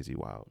something crazy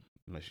wild.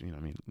 Unless, you're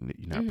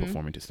not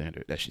performing to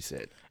standard, that she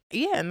said.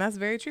 Yeah, and that's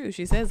very true.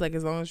 She says like,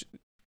 as long as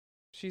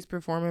she's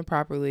performing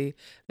properly,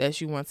 that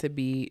she wants to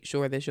be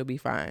sure that she'll be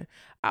fine.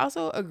 I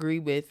also agree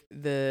with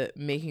the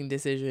making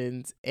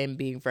decisions and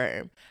being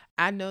firm.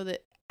 I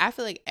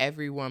feel like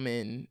every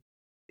woman,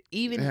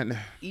 even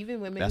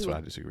women that's what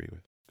I disagree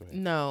with. Go ahead.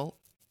 No,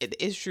 it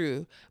is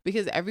true,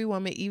 because every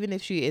woman, even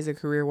if she is a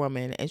career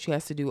woman and she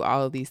has to do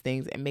all of these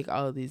things and make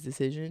all of these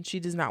decisions, she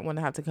does not want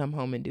to have to come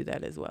home and do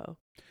that as well.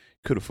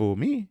 Could have fooled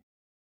me.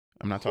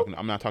 I'm not talking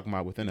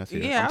about within us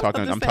here. Yeah,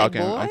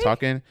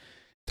 I'm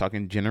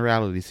talking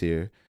generalities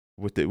here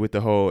with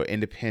the whole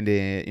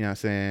independent, you know what I'm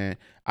saying,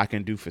 I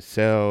can do for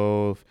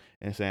self,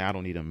 and saying I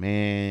don't need a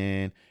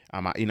man.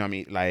 You know what I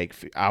mean? Like,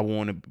 I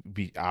want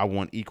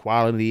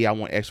equality. I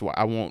want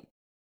I want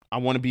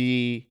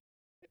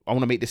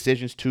to make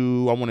decisions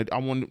too. I want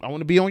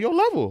to be on your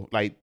level.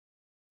 Like,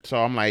 so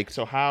I'm like,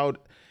 so how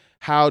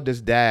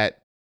does that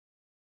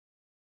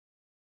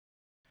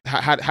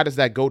how does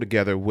that go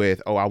together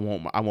with, I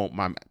want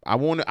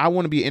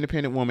to be an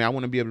independent woman. I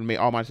want to be able to make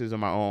all my decisions on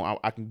my own.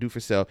 I can do for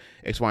self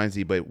X, Y, and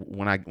Z. But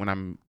when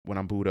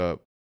I'm booed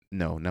up,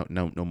 no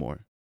more.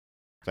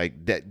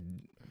 Like that.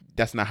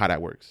 That's not how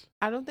that works.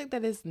 I don't think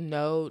that it's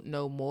no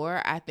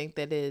more. I think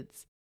that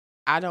it's,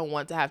 I don't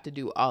want to have to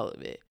do all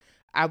of it.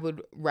 I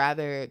would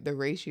rather the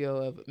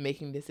ratio of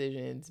making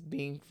decisions,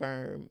 being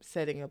firm,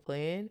 setting a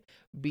plan,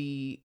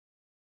 be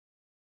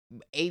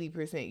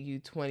 80%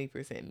 you,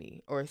 20%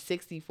 me, or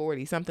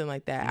 60-40, something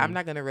like that. I'm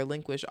not going to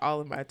relinquish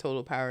all of my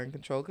total power and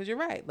control, because you're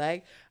right.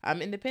 Like,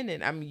 I'm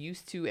independent. I'm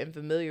used to and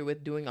familiar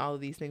with doing all of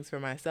these things for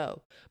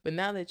myself. But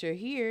now that you're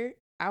here,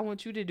 I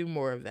want you to do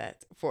more of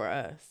that for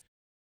us.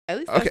 At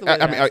least that's Okay. the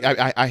way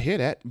that I hear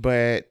that,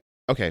 but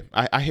okay,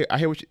 I hear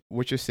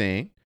what you're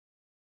saying,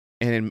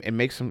 and it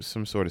makes some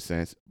sort of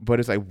sense. But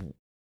it's like,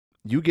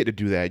 You get to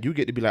do that. You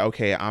get to be like,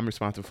 okay, I'm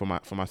responsible for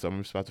myself. I'm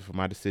responsible for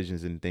my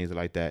decisions and things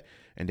like that.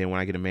 And then when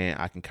I get a man,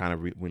 I can kind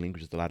of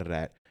relinquish a lot of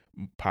that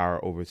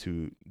power over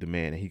to the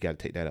man, and he got to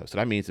take that up. So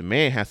that means the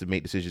man has to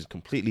make decisions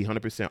completely,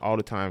 100% all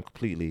the time,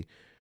 completely.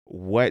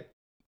 What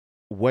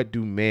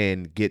do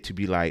men get to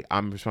be like?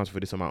 I'm responsible for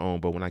this on my own,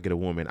 but when I get a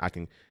woman, I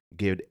can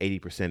give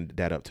 80%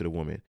 that up to the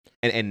woman,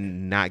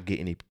 and not get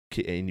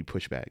any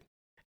pushback.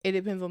 It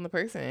depends on the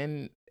person,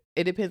 and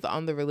it depends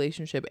on the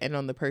relationship and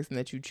on the person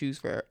that you choose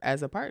for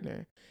as a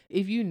partner.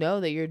 If you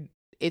know that you're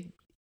it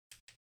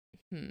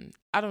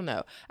I don't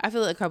know. I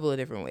feel a couple of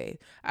different ways.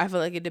 I feel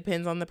like it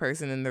depends on the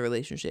person and the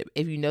relationship.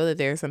 If you know that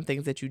there are some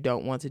things that you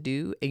don't want to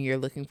do and you're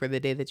looking for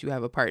the day that you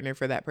have a partner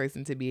for that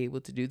person to be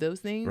able to do those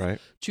things, Right.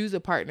 choose a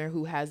partner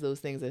who has those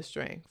things as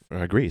strengths.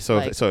 I agree. So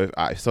Like, if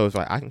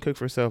like I can cook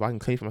for myself, I can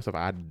clean for myself.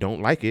 I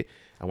don't like it,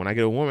 and when I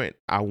get a woman,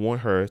 I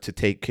want her to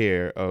take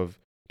care of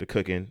the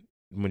cooking,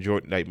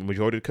 majority of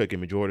the cooking,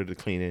 majority of the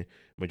cleaning,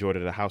 majority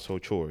of the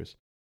household chores.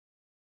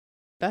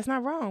 that's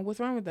not wrong. What's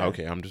wrong with that?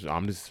 Okay, I'm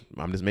just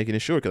making it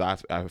sure,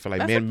 because I feel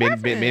like That's a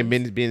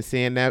preference. been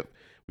saying that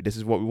this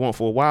is what we want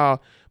for a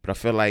while, but I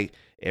feel like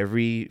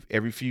every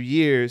few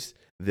years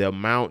the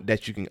amount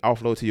that you can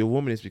offload to your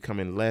woman is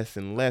becoming less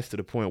and less, to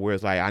the point where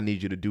it's like, I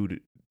need you to do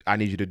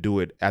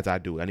it as I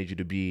do. I need you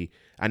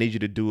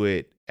to do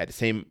it at the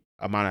same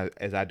amount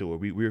as I do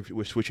it.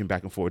 We're switching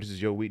back and forth. This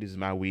is your week, this is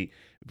my week,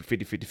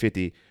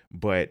 50-50-50.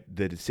 But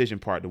the decision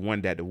part,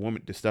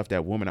 the stuff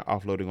that women are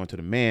offloading onto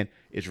the man,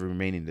 is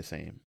remaining the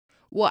same.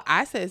 Well,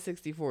 I said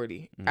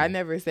 60-40. I Mm.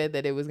 never said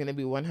that it was going to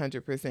be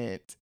 100%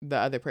 the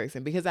other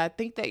person, because I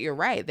think that you're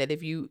right, that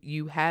if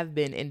you have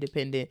been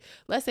independent,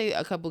 let's say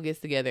a couple gets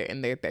together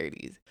in their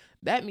 30s,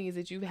 that means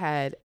that you've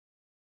had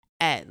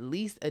at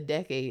least a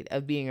decade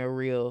of being a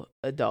real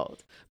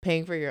adult,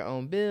 paying for your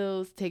own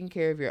bills, taking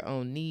care of your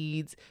own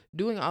needs,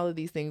 doing all of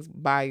these things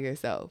by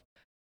yourself.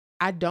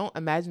 I don't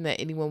imagine that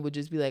anyone would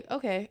just be like,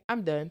 okay,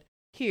 I'm done.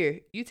 Here,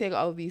 you take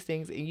all of these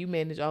things and you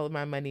manage all of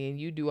my money and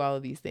you do all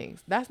of these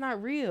things. That's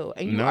not real.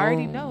 And you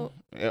already No,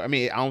 know. I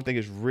mean, I don't think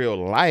it's real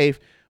life,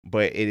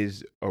 but it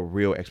is a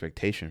real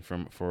expectation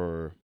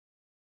for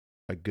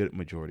a good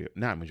majority,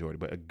 not majority,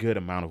 but a good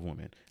amount of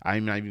women.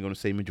 I'm not even going to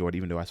say majority,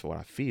 even though that's what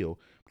I feel,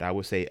 but I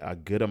would say a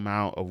good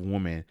amount of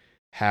women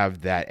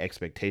have that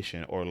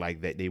expectation, or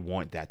like that they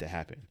want that to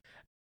happen.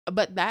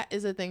 But that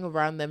is a thing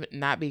around them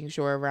not being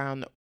sure,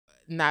 around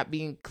not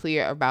being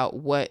clear about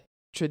what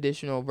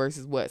traditional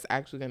versus what's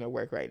actually going to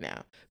work right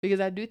now. Because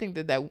I do think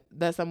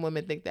that some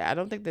women think that. I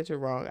don't think that you're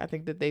wrong. I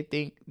think that they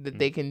think that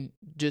they can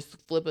just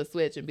flip a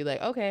switch and be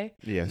like, okay,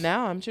 Yes.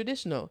 now I'm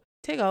traditional.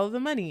 Take all of the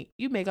money.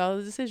 You make all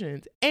the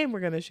decisions. And we're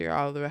going to share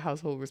all of the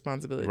household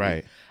responsibilities.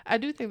 Right. I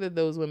do think that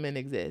those women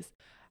exist.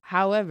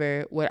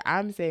 However, what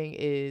I'm saying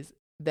is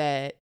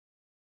that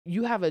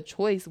you have a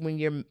choice when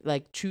you're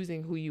like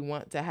choosing who you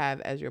want to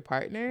have as your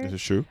partner. This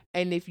is true.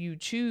 And if you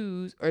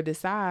choose or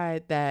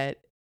decide that,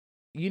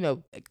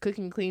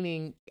 cooking,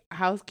 cleaning,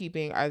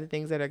 housekeeping are the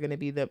things that are going to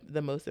be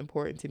the most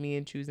important to me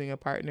in choosing a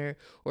partner,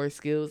 or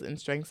skills and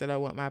strengths that I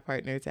want my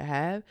partner to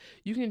have,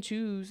 you can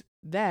choose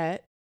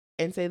that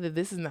and say that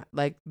this is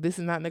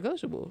not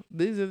negotiable.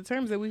 These are the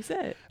terms that we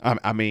set.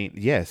 I mean,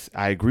 yes,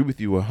 I agree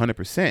with you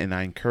 100%, and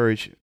I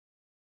encourage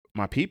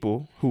my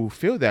people who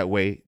feel that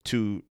way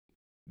to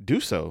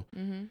do so.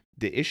 Mm-hmm.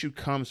 The issue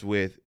comes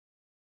with,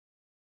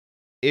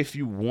 if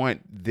you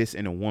want this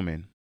in a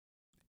woman,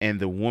 and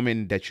the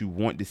woman that you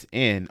want this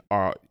in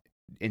are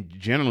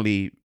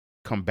generally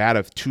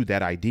combative to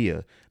that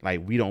idea,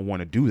 like, we don't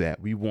want to do that.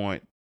 We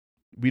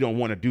don't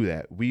want to do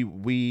that.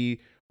 We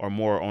are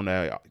more on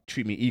a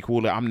treat me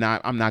equal. I'm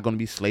not going to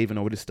be slaving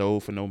over the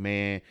stove for no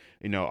man,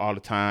 all the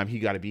time. He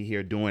got to be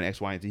here doing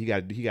X, Y, and Z. He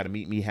got to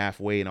meet me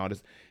halfway and all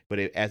this. But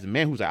as a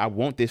man who's like, I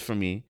want this for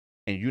me,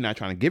 and you're not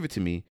trying to give it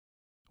to me,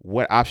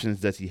 what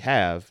options does he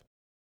have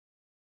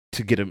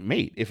to get a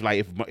mate? If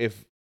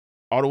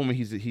all the women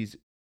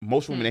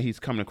most women that he's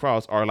coming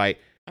across are like,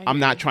 I'm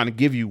not trying to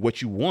give you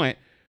what you want,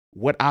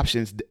 what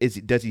options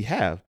does he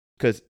have?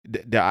 Because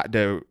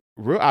the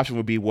real option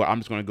would be, well, I'm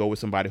just going to go with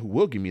somebody who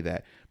will give me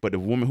that. But the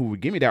women who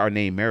would give me that are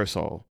named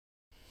Marisol.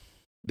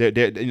 They're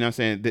you know what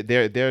I'm saying?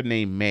 They're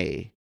named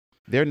May.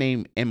 They're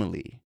named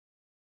Emily.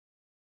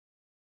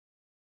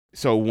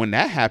 So when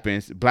that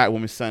happens, black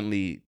women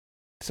suddenly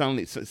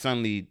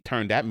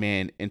turn that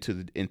man into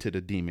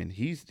the demon.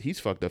 He's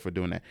fucked up for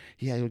doing that.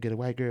 He had to go get a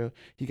white girl.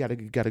 He got to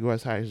go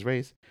outside his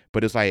race.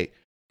 But it's like,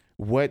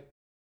 what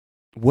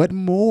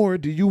more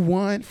do you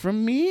want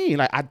from me?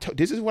 Like,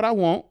 this is what I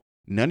want.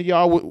 None of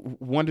y'all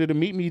wanted to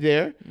meet me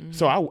there. Mm-hmm.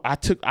 So I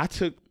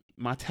took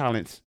my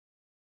talents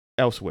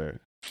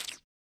elsewhere.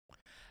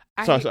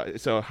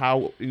 So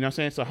how, you know what I'm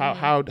saying? So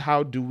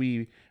how do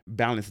we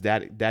balance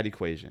that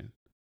equation?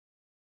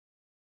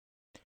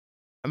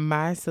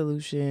 My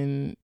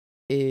solution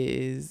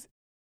is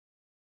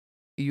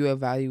you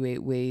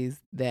evaluate ways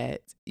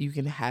that you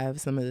can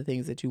have some of the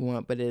things that you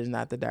want, but it is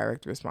not the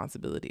direct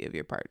responsibility of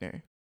your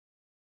partner.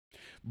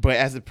 But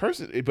as a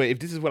person, if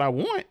this is what I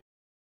want,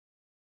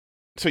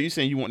 so you're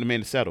saying you want the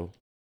man to settle?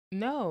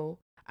 No,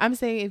 I'm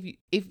saying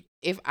if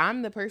if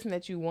I'm the person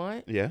that you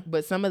want, Yeah.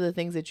 but some of the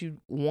things that you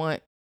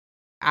want,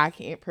 I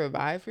can't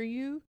provide for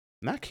you.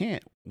 Not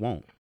can't,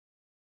 won't.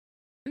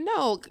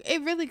 No,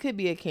 it really could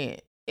be a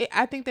can't.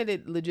 I think that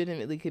it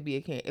legitimately could be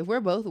a can't. If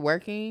we're both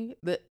working,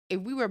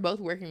 if we were both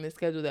working the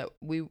schedule that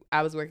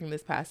I was working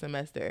this past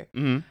semester,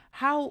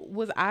 how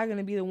was I going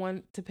to be the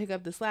one to pick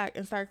up the slack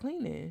and start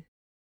cleaning?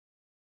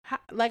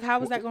 How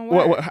was that going to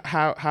work?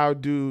 How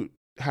do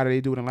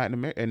they do it in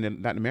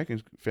Latin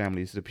American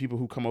families? The people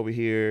who come over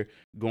here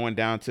going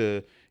down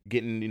to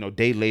getting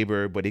day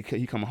labor, but he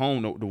come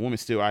home, the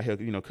woman's still out here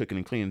cooking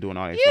and cleaning, doing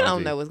all that. You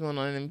don't know what's going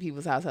on in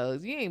people's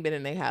households. You ain't been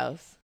in their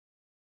house.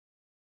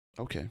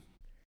 Okay.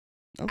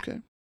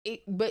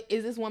 But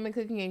is this woman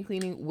cooking and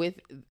cleaning with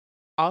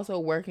also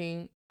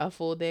working a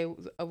full day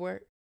of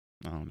work?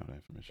 I don't know that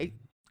information.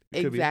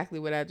 Exactly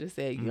what I just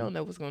said. You don't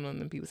know what's going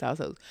on in people's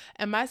households.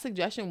 And my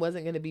suggestion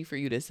wasn't going to be for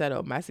you to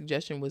settle. My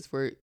suggestion was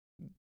for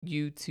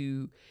you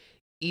to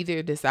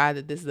either decide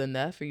that this is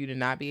enough for you to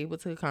not be able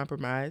to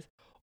compromise,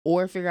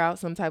 or figure out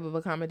some type of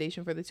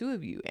accommodation for the two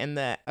of you. And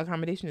the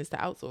accommodation is to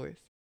outsource.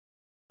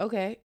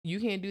 Okay, you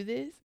can't do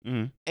this,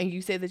 and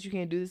you say that you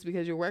can't do this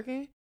because you're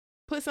working.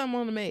 Put something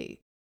on the maid.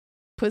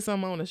 Put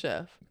something on the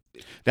chef.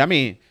 I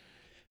mean,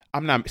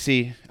 I'm not.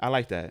 See, I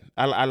like that.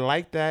 I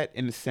like that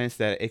in the sense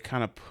that it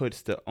kind of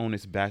puts the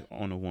onus back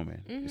on the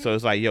woman. So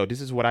it's like, yo, this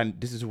is what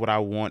I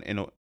want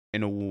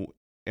in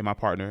my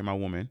partner, in my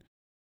woman.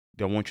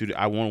 I want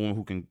a woman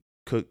who can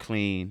cook,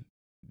 clean,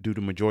 do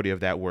the majority of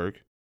that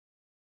work.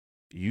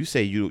 You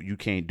say you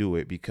can't do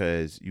it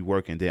because you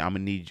work, and then I'm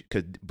gonna need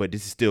you, but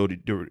this is still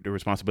the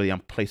responsibility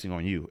I'm placing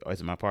on you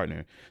as my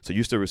partner. So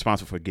you're still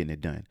responsible for getting it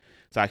done.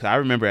 So I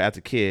remember as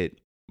a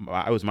kid,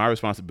 it was my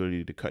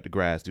responsibility to cut the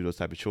grass, do those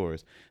type of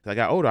chores. As I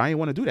got older, I didn't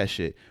want to do that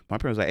shit. My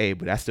parents were like, hey,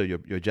 but that's still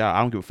your job.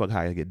 I don't give a fuck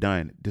how it get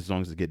done, just as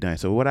long as it get done.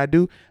 So what I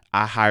do,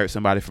 I hired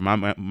somebody for my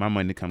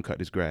money to come cut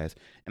this grass,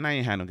 and I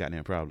ain't had no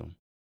goddamn problem.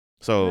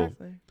 So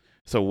exactly.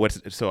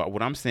 so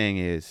what I'm saying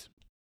is,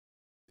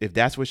 if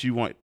that's what you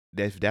want,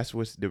 that's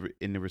what's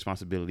in the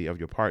responsibility of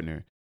your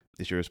partner,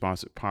 it's your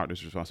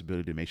partner's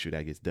responsibility to make sure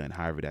that gets done,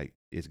 however that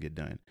is get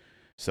done.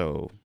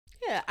 So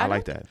yeah, I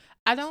like that.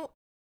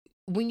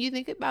 When you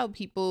think about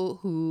people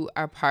who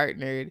are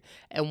partnered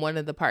and one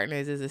of the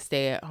partners is a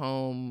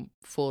stay-at-home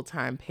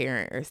full-time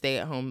parent or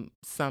stay-at-home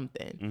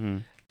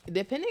something,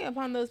 depending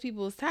upon those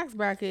people's tax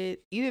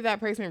bracket, either that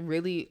person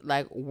really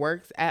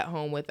works at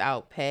home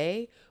without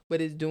pay, but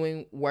is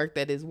doing work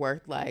that is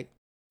worth a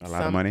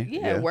lot of money.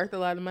 Yeah, worth a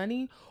lot of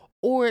money.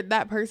 Or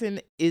that person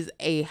is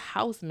a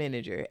house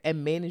manager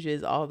and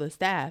manages all the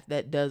staff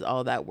that does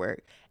all that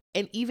work.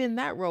 And even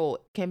that role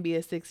can be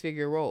a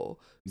 6-figure role.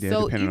 Yeah,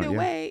 so either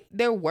way,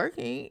 they're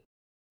working.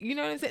 You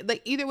know what I'm saying?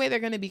 Either way, they're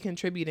going to be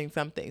contributing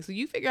something. So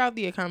you figure out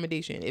the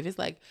accommodation. If it's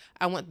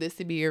I want this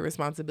to be your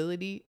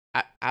responsibility.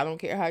 I don't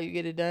care how you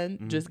get it done.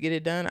 Just get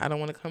it done. I don't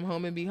want to come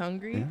home and be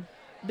hungry.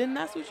 Then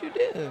that's what you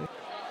do.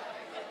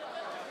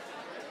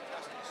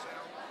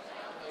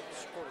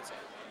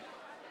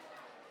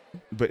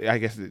 But I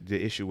guess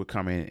the issue would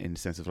come in the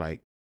sense of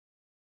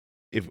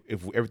if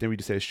everything we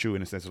just said is true,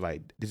 in the sense of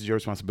this is your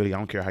responsibility. I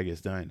don't care how it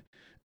gets done,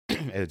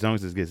 as long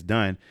as it gets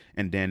done.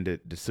 And then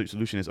the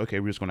solution is, okay,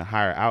 we're just going to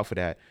hire out for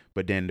that.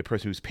 But then the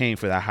person who's paying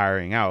for that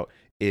hiring out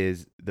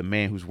is the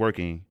man who's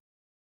working,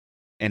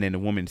 and then the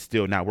woman's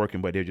still not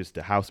working, but they're just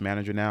the house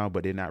manager now,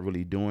 but they're not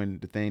really doing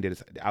the thing. They're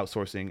just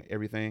outsourcing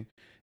everything.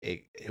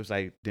 It was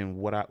then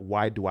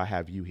why do I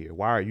have you here?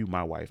 Why are you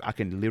my wife? I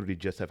can literally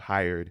just have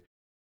hired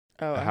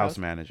a house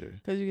manager.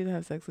 Because you get to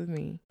have sex with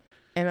me.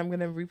 And I'm going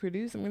to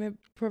reproduce. I'm going to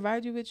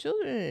provide you with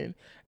children.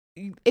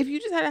 If you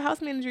just had a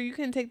house manager, you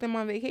couldn't take them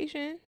on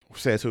vacation.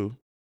 Says who?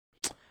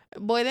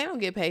 Boy, they don't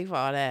get paid for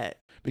all that.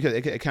 Because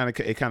it kind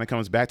of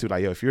comes back to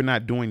if you're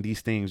not doing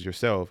these things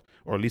yourself,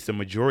 or at least the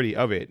majority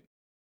of it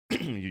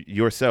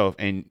yourself,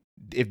 and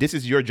if this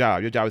is your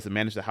job is to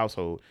manage the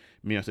household,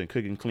 cook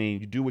and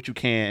clean, you do what you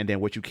can, and then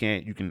what you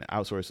can't, you can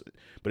outsource.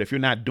 But if you're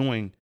not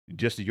doing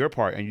just your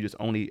part and you just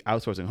only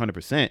outsourcing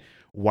 100%,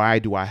 why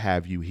do I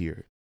have you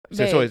here?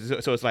 So it's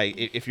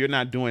if you're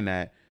not doing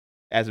that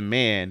as a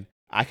man,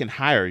 I can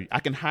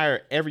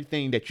hire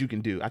everything that you can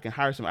do. I can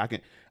hire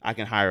I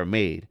can hire a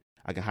maid.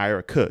 I can hire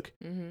a cook.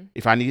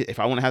 If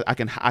I want to have, I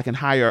can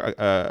hire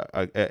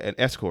an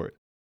escort,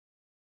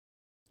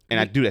 and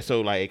I do that.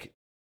 So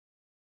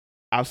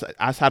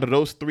outside of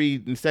those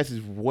three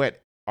necessities,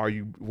 what are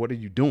you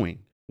doing?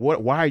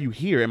 Why are you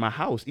here in my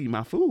house eating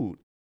my food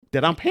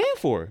that I'm paying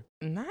for?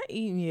 Not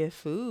eating your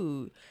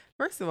food.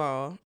 First of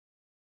all,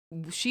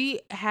 she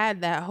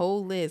had that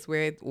whole list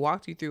where it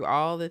walked you through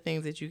all the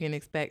things that you can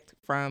expect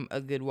from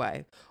a good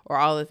wife, or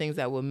all the things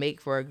that will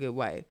make for a good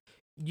wife.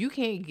 You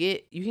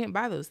can't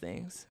buy those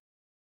things.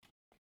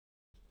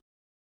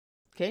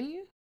 Can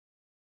you?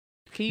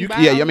 Can you buy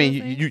I mean,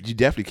 you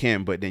definitely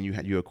can, but then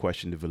you'll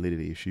question the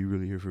validity. Is she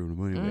really here for the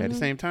money? But at the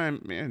same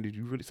time,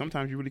 man,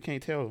 sometimes you really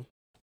can't tell.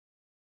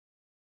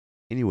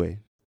 Anyway,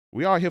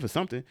 we all here for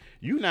something.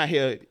 You're not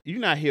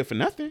here for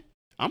nothing.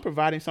 I'm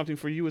providing something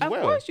for you as well.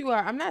 Of course you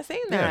are. I'm not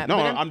saying that. Yeah, no,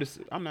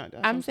 I'm not.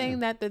 I'm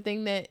saying that the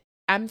thing that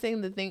I'm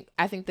saying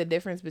I think the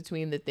difference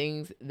between the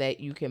things that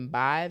you can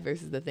buy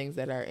versus the things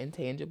that are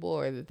intangible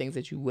or the things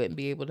that you wouldn't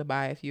be able to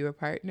buy if you were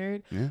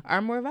partnered Yeah,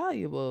 are more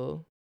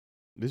valuable.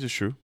 this is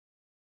true.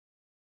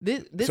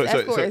 This So so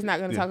escort so is not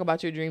going to yeah, talk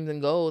about your dreams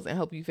and goals and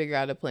help you figure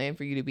out a plan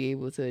for you to be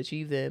able to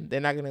achieve them. They're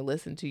not going to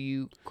listen to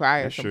you cry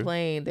or that's true.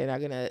 complain. They're not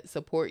going to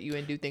support you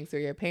and do things for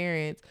your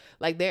parents.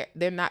 Like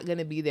they're not going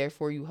to be there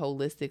for you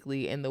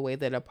holistically in the way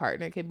that a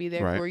partner can be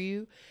there Right. for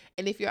you.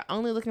 And if you're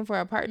only looking for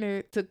a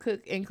partner to cook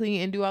and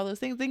clean and do all those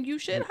things, then you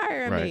should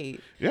hire a Right.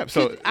 maid. Yeah. Because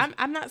So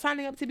I'm not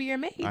signing up to be your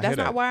maid. I hear That's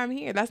not that. why I'm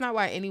here. That's not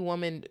why any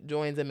woman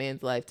joins a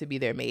man's life to be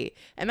their maid.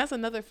 And that's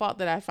another fault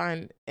that I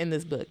find in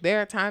this book.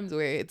 There are times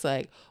where it's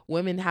like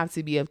women have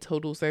to be of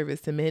total service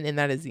to men, and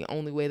that is the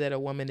only way that a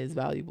woman is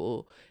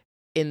valuable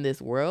in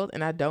this world.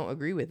 And I don't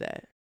agree with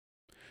that.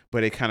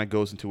 But it kind of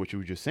goes into what you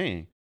were just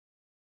saying.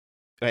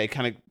 Like, it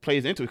kind of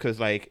plays into it because,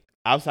 like,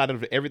 outside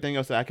of everything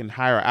else that I can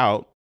hire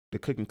out, the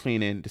cooking,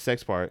 cleaning, the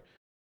sex part,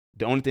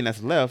 the only thing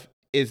that's left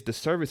is the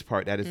service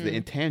part that is the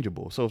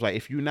intangible. So it's like,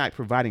 if you're not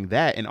providing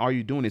that and all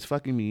you're doing is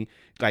fucking me,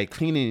 like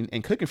cleaning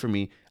and cooking for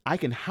me, I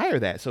can hire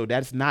that. So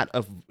that's not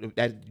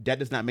that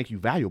does not make you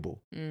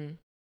valuable.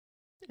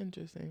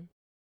 Interesting.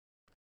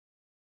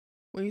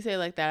 When you say it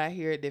like that, I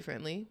hear it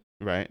differently.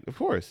 Right? Of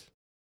course.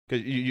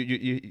 Because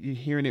you're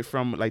hearing it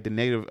from like the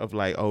negative of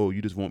like, oh,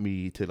 you just want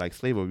me to like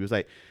slave over you. It's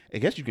like, I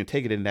guess you can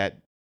take it in that,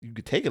 you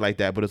could take it like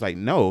that, but it's like,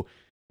 no,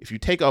 if you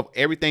take up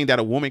everything that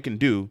a woman can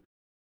do,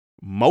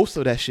 most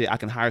of that shit I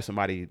can hire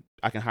somebody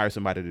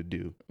to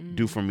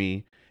do for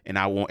me, and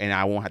I won't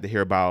have to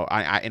hear about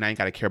I ain't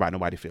gotta care about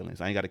nobody's feelings.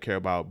 I ain't gotta care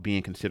about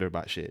being considerate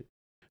about shit.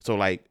 So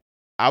like,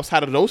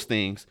 outside of those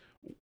things,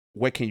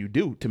 what can you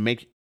do to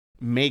make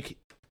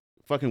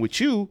fucking with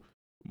you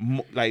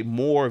like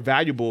more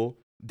valuable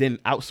than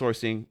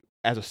outsourcing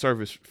as a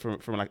service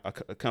from like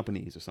a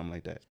companies or something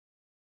like that?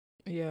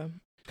 Yeah.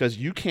 Because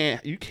you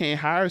can't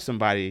hire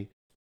somebody.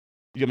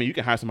 I mean, you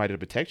can hire somebody to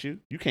protect you.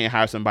 You can't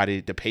hire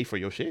somebody to pay for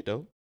your shit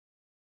though.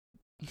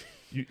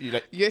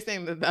 You're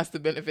saying that that's the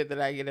benefit that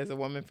I get as a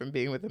woman from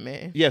being with a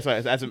man. Yeah. So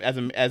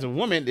as a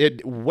woman,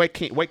 what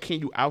can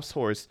you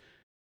outsource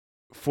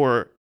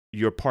for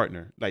your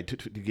partner, like to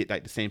get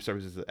like the same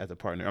services as a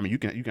partner? I mean, you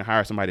can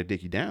hire somebody to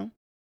dick you down.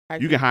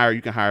 You can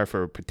hire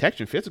for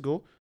protection,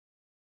 physical.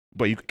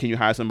 But can you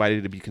hire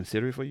somebody to be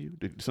considerate for you?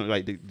 Something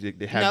like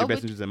to have your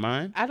best interests in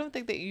mind? I don't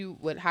think that you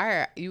wouldn't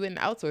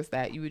outsource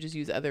that. You would just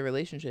use other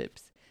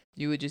relationships.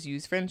 You would just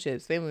use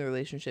friendships, family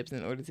relationships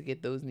in order to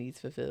get those needs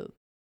fulfilled.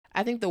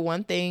 I think the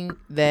one thing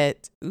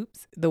that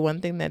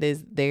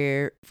is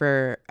there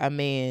for a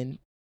man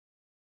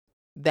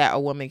that a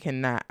woman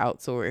cannot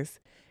outsource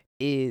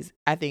is,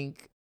 I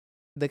think,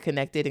 the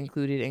connected,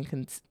 included,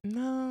 and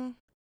no.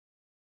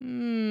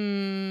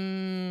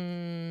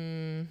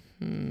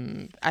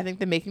 I think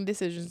the making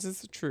decisions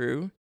is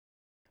true.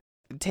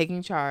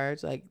 Taking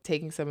charge, like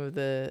taking some of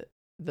the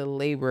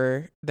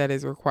labor that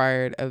is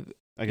required of.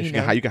 I guess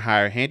you can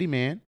hire a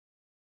handyman,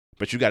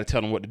 but you got to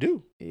tell them what to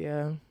do.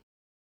 Yeah.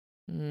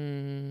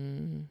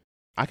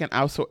 I can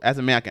outsource as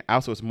a man. I can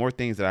outsource more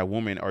things that a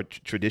woman are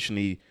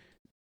traditionally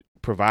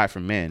provide for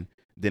men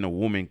than a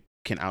woman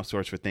can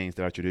outsource for things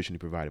that are traditionally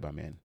provided by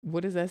men.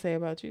 What does that say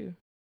about you?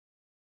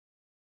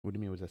 What do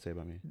you mean? What does that say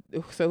about me?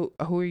 So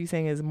who are you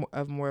saying is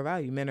of more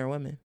value, men or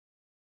women?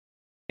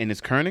 In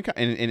its current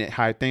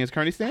how things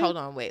currently stand. Hold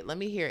on, wait. Let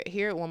me hear it.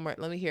 Hear it one more.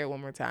 Let me hear it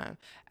one more time.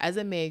 As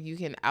a man, you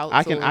can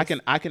outsource.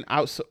 I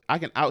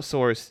can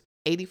outsource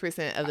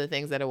 80% of the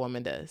things that a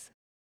woman does.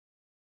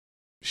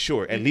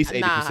 Sure, at least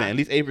 80%, at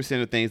least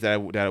 80% of things that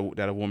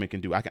a woman can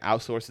do. I can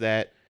outsource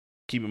that,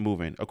 keep it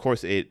moving. Of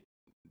course, it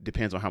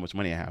depends on how much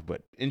money I have,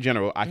 but in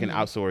general, I can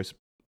outsource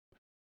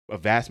a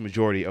vast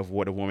majority of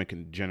what a woman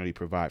can generally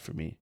provide for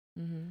me.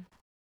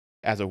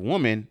 As a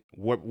woman,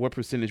 what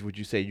percentage would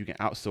you say you can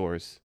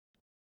outsource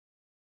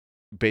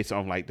based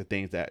on like the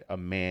things that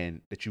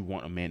you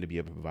want a man to be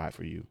able to provide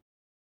for you?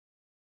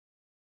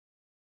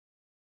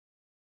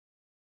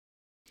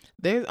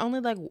 There's only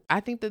like, I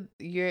think that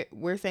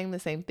we're saying the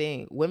same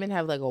thing. Women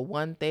have like a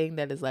one thing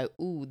that is like,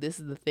 ooh, this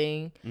is the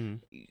thing.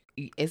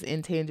 It's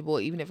intangible.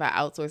 Even if I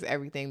outsource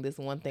everything, this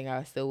one thing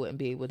I still wouldn't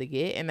be able to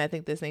get. And I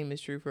think the same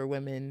is true for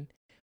women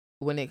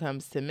when it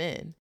comes to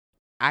men.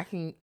 I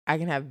can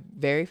have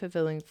very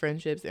fulfilling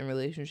friendships and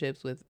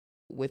relationships with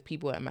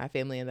people in my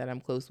family and that I'm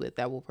close with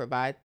that will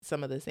provide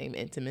some of the same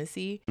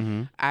intimacy.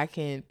 I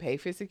can pay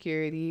for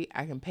security.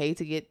 I can pay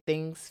to get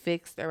things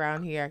fixed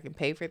around here. I can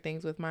pay for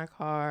things with my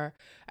car.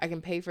 I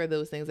can pay for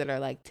those things that are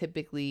like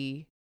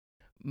typically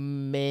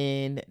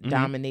men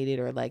dominated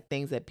or like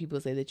things that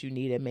people say that you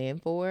need a man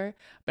for.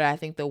 But I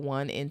think the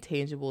one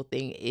intangible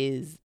thing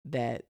is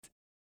that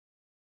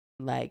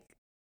like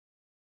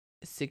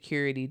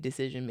security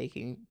decision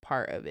making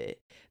part of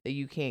it that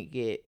you can't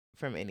get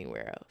from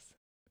anywhere else.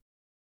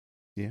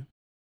 Yeah.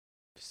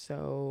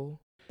 So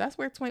that's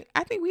where 20.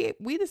 I think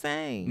we the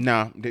same.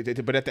 No, but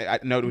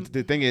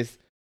the thing is,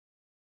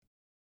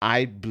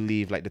 I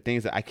believe like the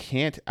things that I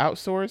can't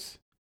outsource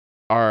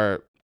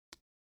are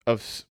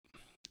of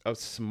a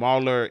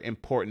smaller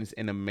importance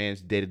in a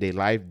man's day-to-day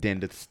life than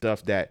the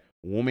stuff that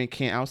women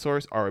can't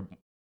outsource are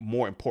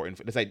more important.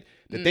 It's like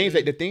the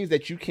things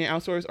that you can't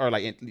outsource are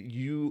like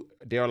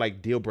they are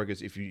like deal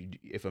breakers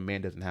if a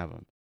man doesn't have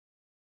them.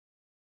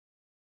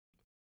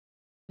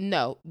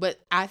 No, but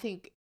I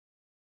think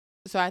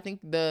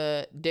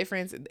the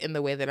difference in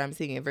the way that I'm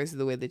seeing it versus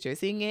the way that you're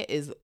seeing it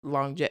is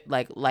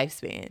like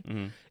lifespan.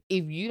 Mm-hmm.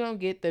 If you don't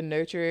get the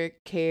nurture,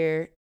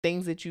 care,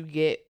 things that you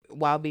get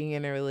while being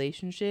in a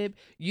relationship,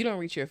 you don't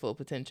reach your full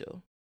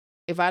potential.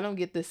 If I don't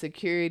get the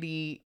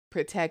security,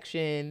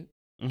 protection,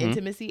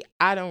 intimacy,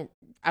 I don't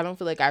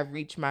feel like I've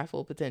reached my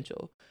full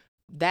potential.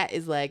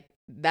 That's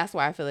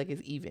why I feel like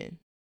it's even.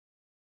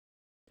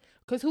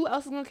 Because who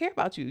else is going to care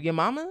about you? Your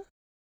mama?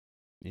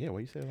 Yeah,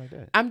 why you say it like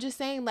that? I'm just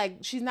saying, like,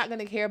 she's not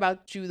gonna care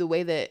about you in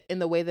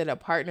the way that a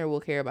partner will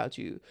care about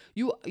you.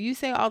 You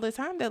say all the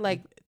time that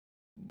like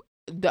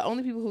the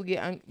only people who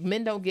get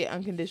men don't get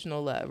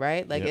unconditional love,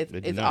 right? Like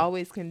it's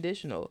always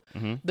conditional.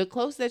 Mm-hmm. The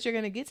closest that you're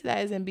gonna get to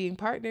that is in being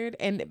partnered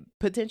and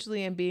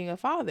potentially in being a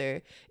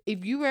father.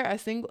 If you were a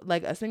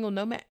single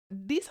nomad,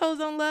 these hoes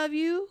don't love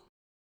you.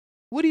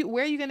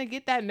 Where are you gonna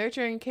get that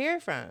nurture and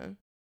care from?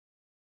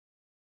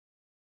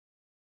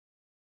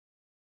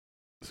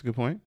 That's a good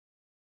point.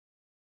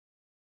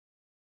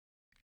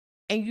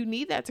 And you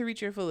need that to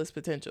reach your fullest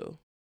potential.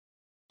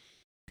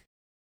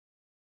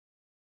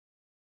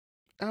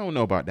 I don't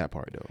know about that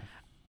part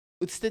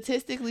though.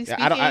 Statistically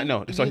speaking, I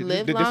know. So you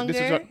live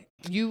longer,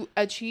 you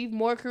achieve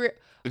more career.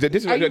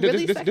 This is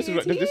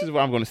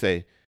what I'm going to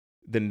say.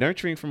 The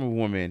nurturing from a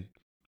woman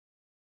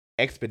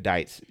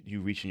expedites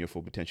you reaching your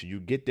full potential. You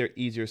get there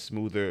easier,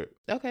 smoother,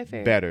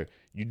 better.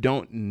 You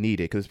don't need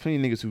it because there's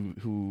plenty of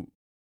niggas who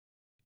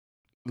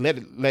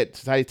let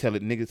society tell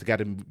it.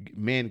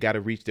 Men got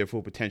to reach their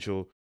full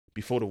potential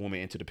before the woman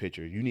enter the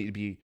picture. You need to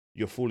be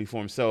your fully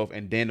formed self,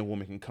 and then the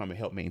woman can come and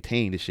help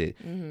maintain the shit.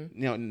 Mm-hmm.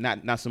 You know,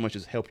 not so much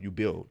as help you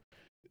build.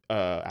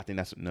 I think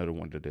that's another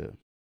one of the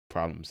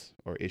problems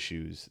or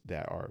issues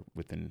that are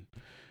within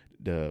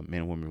the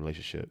man and woman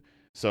relationship.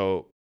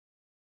 So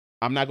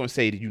I'm not going to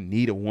say that you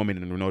need a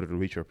woman in order to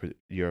reach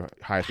your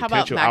highest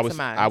potential.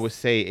 I would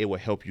say it will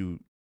help you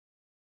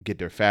get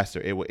there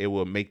faster. It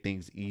will make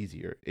things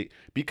easier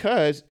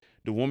because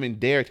the woman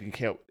there can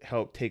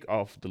help take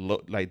off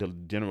the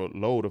general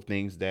load of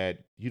things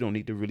that you don't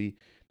need to really,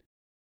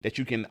 that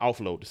you can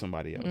offload to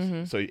somebody else.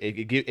 Mm-hmm. So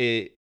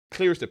it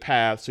clears the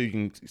path so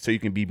you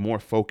can be more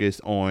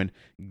focused on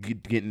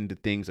getting the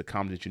things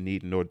accomplished that you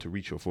need in order to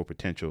reach your full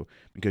potential,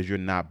 because you're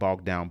not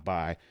bogged down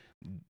by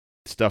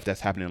stuff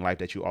that's happening in life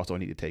that you also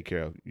need to take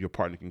care of. Your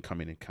partner can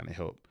come in and kind of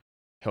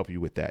help you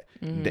with that.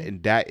 Mm-hmm.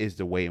 And that is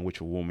the way in which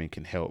a woman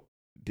can help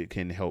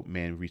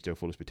men reach their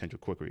fullest potential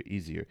quicker,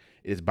 easier.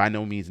 It is by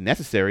no means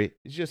necessary.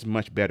 It's just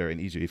much better and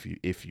easier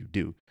if you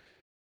do.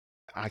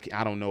 I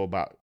don't know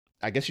about.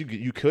 I guess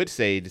you could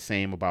say the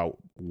same about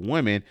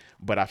women,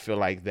 but I feel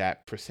like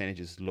that percentage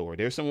is lower.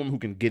 There's some women who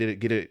can get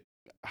it,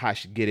 how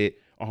she get it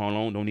on her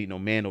own, don't need no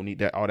man, don't need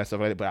that, all that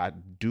stuff like that. But I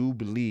do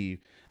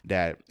believe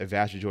that a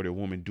vast majority of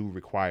women do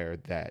require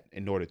that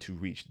in order to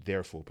reach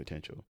their full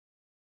potential.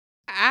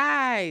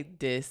 I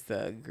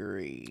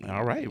disagree.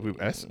 All right,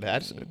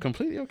 that's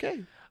completely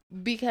okay.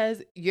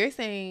 Because you're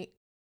saying,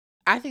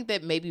 I think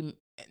that maybe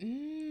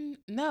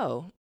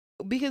no.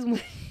 Because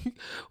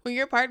when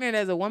you're partnered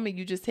as a woman,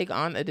 you just take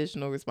on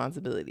additional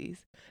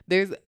responsibilities.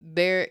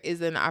 There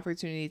is an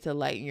opportunity to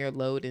lighten your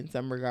load in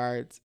some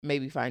regards,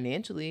 maybe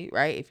financially,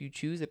 right? If you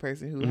choose a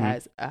person who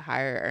has a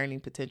higher earning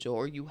potential,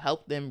 or you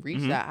help them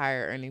reach that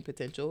higher earning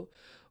potential.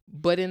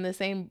 But in the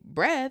same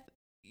breath,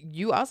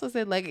 you also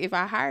said, like, if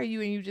I hire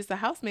you and you're just a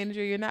house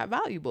manager, you're not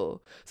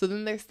valuable. So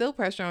then there's still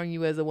pressure on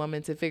you as a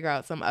woman to figure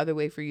out some other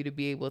way for you to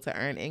be able to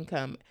earn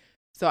income.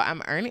 So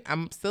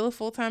I'm still a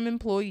full-time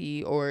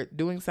employee or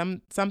doing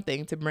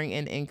something to bring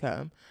in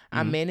income.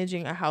 I'm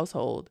managing a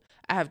household.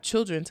 I have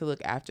children to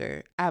look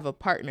after. I have a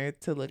partner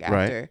to look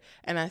after.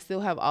 And I still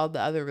have all the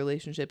other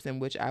relationships in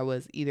which I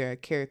was either a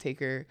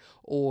caretaker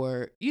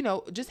or,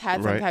 just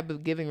had some type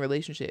of giving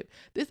relationship.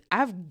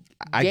 I've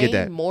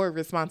gained more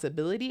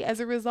responsibility as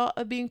a result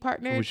of being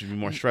partnered, which would be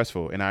more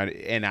stressful. And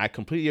I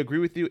completely agree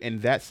with you in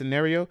that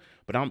scenario,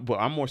 but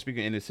I'm more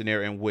speaking in the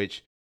scenario in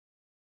which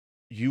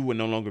you would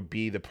no longer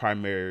be the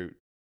primary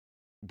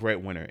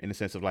breadwinner, in the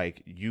sense of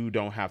like you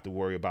don't have to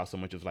worry about so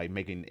much of like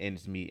making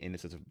ends meet, in the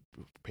sense of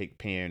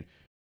paying.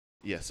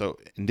 Yeah. So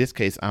in this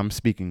case, I'm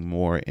speaking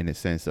more in the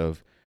sense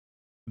of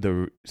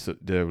the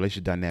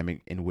relationship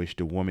dynamic in which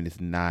the woman is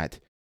not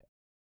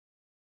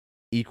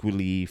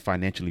equally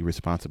financially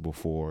responsible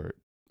for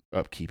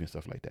upkeep and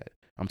stuff like that.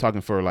 I'm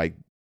talking for like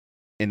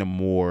in a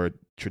more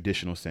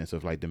traditional sense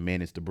of like the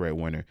man is the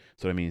breadwinner.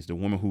 So that means the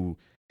woman who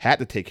had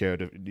to take care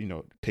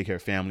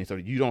of family, so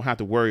you don't have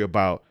to worry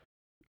about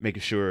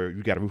making sure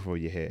you got a roof over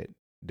your head,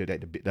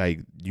 that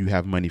like you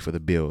have money for the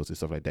bills and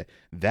stuff like that.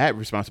 That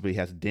responsibility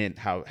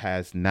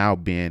has now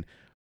been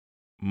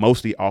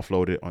mostly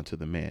offloaded onto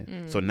the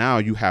man. So now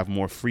you have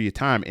more free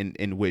time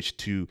in which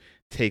to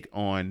take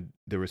on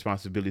the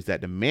responsibilities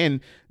that the men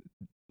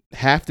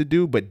have to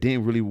do but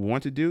didn't really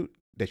want to do.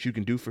 that you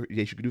can do for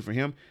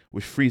him,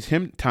 which frees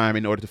him time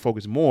in order to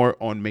focus more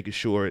on making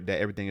sure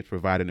that everything is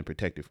provided and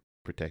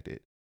protected.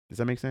 Does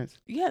that make sense?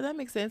 Yeah, that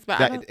makes sense. But I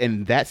That don't.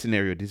 in that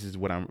scenario, this is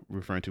what I'm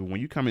referring to. When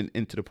you come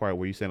into the part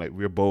where you're saying like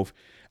we're both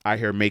out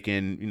here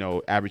making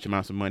average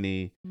amounts of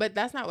money. But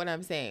that's not what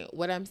I'm saying.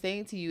 What I'm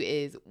saying to you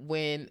is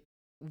when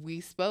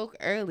we spoke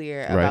earlier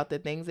Right. about the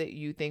things that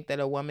you think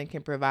that a woman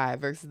can provide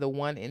versus the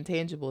one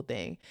intangible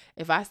thing.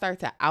 If I start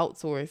to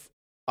outsource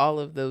all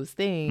of those Mm-hmm.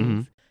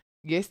 things,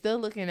 you're still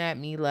looking at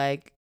me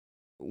like,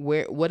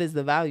 what is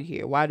the value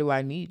here? Why do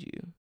I need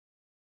you?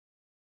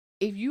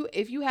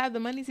 If you have the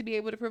money to be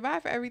able to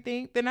provide for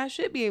everything, then I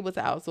should be able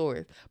to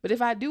outsource. But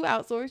if I do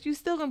outsource, you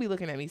still gonna be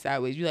looking at me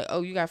sideways. You like,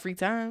 oh, you got free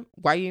time?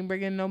 Why you ain't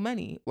bringing no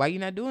money? Why you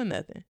not doing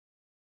nothing?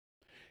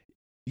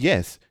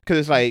 Yes, because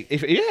it's like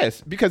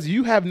yes, because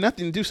you have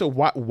nothing to do. So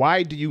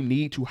why do you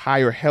need to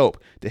hire help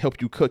to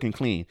help you cook and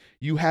clean?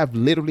 You have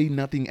literally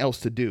nothing else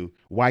to do.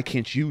 Why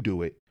can't you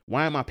do it?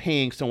 Why am I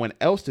paying someone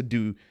else to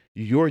do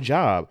your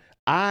job?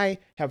 I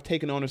have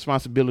taken on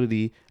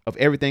responsibility of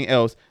everything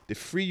else to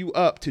free you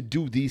up to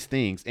do these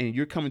things, and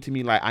you're coming to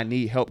me like I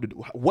need help to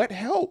do what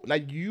help?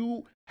 Like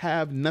you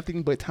have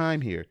nothing but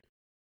time here.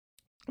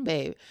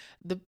 Babe,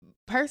 the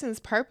person's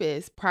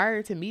purpose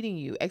prior to meeting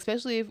you,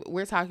 especially if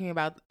we're talking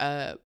about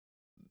a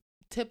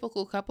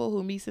typical couple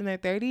who meets in their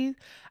 30s,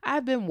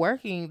 I've been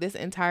working this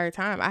entire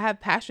time. I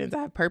have passions, I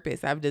have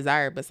purpose, I have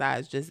desire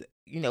besides just,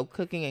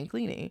 cooking and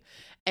cleaning.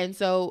 And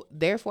so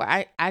therefore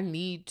I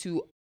need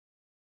to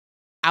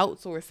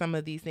outsource some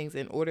of these things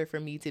in order for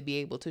me to be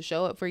able to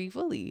show up for you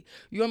fully.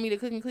 You want me to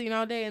cook and clean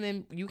all day and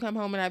then you come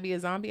home and I be a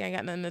zombie? I ain't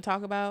got nothing to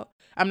talk about.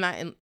 I'm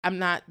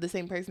not the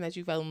same person that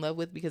you fell in love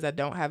with because I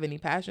don't have any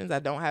passions.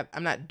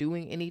 I'm not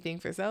doing anything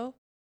for self.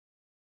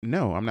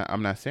 No,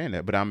 I'm not saying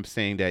that, but I'm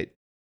saying that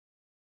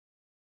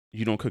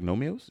you don't cook no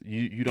meals.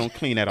 You don't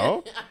clean at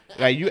all.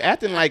 Like you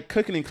acting like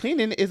cooking and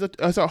cleaning is a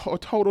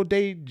total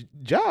day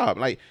job.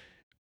 Like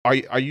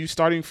are you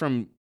starting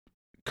from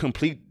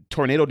complete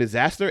tornado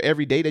disaster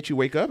every day that you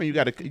wake up and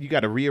you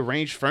gotta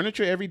rearrange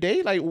furniture every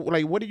day? Like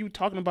what are you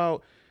talking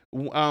about?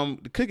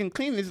 The cooking and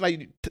cleaning is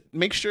like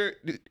make sure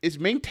it's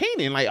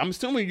maintaining. Like I'm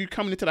assuming you're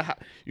coming into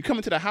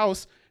the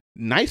house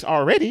nice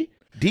already,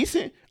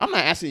 decent. I'm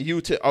not asking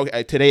you to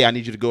okay today I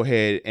need you to go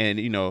ahead and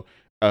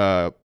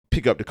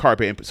pick up the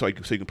carpet and so you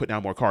can put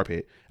down more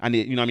carpet. I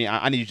need what I mean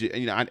I need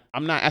you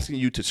I'm not asking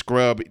you to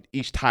scrub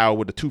each tile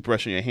with a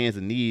toothbrush on your hands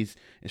and knees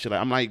and shit. Like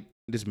I'm like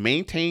just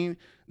maintain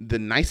the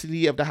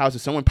nicety of the house.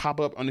 If someone pop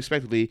up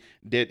unexpectedly,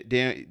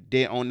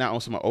 they're on not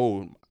on some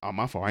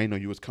my fault. I didn't know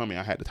you was coming.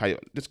 I had to tell you.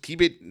 Just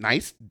keep it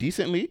nice,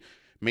 decently.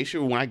 Make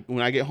sure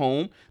when I get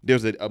home,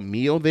 there's a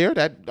meal there.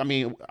 That I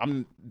mean,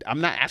 I'm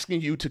not asking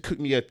you to cook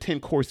me a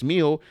 10-course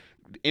meal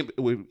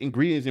with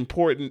ingredients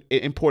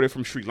imported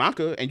from Sri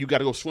Lanka, and you got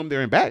to go swim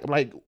there and back.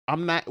 Like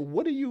I'm not.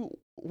 What are you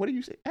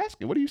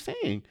asking? What are you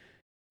saying?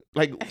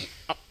 Like.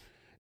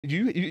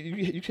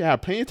 You should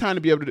have plenty of time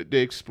to be able to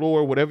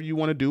explore whatever you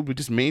want to do, but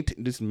just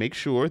make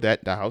sure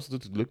that the house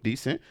look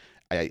decent.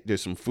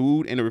 There's some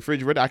food in the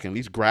refrigerator I can at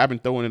least grab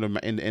and throw in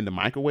the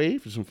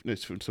microwave.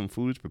 Some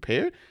food is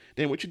prepared.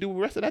 Then what you do the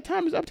rest of that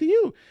time is up to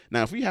you.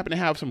 Now, if we happen to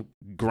have some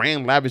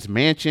grand lavish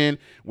mansion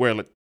where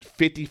like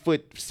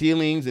 50-foot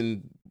ceilings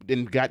and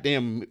then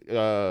goddamn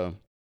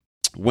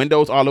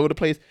windows all over the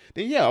place,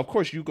 then yeah, of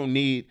course you're gonna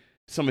need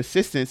some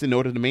assistance in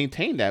order to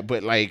maintain that.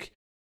 But like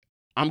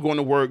I'm going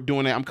to work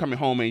doing that. I'm coming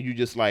home and you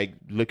just like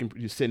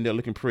you're sitting there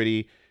looking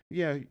pretty.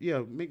 Yeah.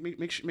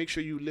 Make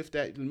sure you lift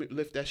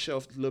that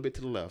shelf a little bit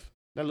to the left.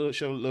 That little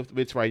shelf a little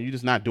bit to right. You're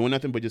just not doing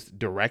nothing but just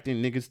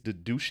directing niggas to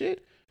do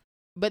shit.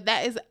 But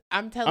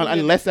I'm telling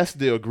you, unless that's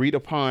the agreed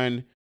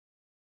upon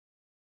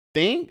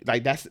thing.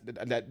 Like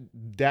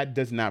that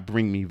does not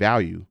bring me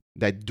value.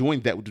 That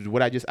doing that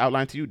what I just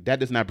outlined to you, that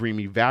does not bring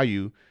me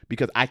value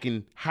because I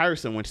can hire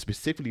someone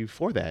specifically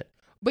for that.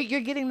 But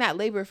you're getting that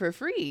labor for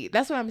free.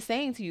 That's what I'm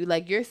saying to you.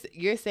 Like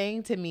you're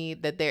saying to me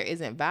that there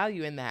isn't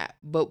value in that.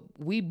 But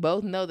we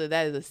both know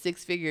that is a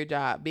 6-figure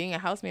job. Being a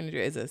house manager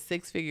is a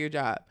 6-figure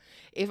job.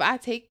 If I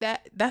take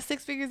that's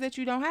 6 figures that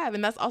you don't have,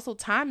 and that's also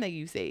time that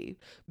you save.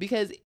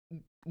 Because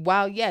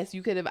while yes,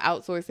 you could have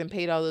outsourced and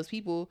paid all those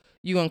people,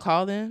 you gonna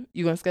call them,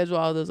 you gonna schedule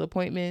all those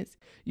appointments,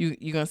 you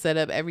gonna set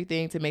up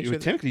everything to make sure.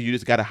 Technically, you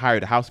just gotta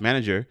hire the house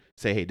manager.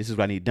 Say, hey, this is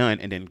what I need done,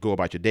 and then go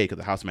about your day because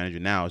the house manager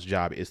now's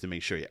job is to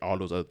make sure all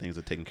those other things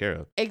are taken care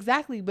of.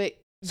 Exactly,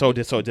 but so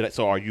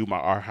are you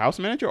our house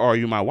manager or are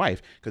you my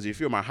wife? Because if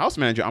you're my house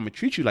manager, I'm gonna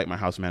treat you like my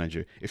house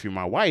manager. If you're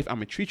my wife, I'm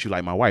gonna treat you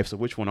like my wife. So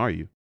which one are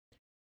you?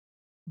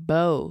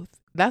 Both.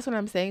 That's what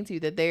I'm saying to you,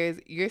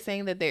 that you're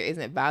saying that there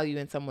isn't value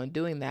in someone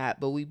doing that,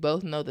 but we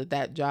both know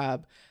that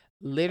job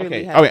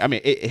literally has. I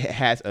mean, it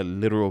has a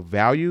literal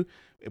value,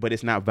 but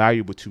it's not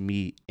valuable to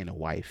me in a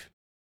wife.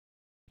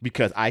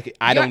 because I You're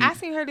don't.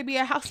 asking her to be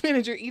a house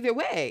manager either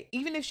way.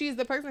 Even if she's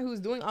the person who's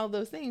doing all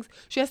those things,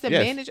 she has to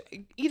Yes. manage.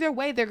 Either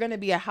way, they're going to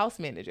be a house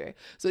manager.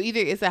 So either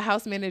it's a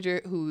house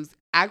manager who's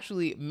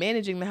actually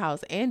managing the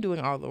house and doing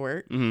all the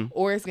work,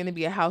 or it's going to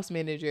be a house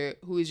manager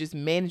who is just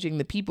managing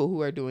the people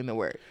who are doing the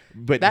work.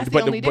 That's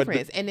the only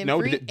difference. And in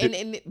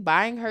in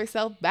buying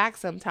herself back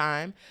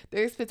sometime,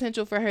 there's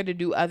potential for her to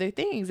do other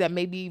things that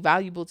may be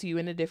valuable to you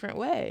in a different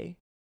way.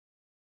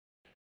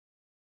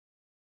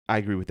 I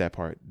agree with that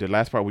part. The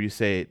last part where you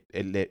said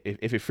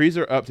if it frees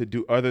her up to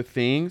do other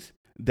things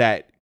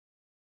that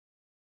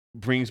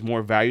brings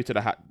more value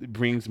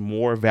brings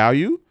more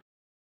value,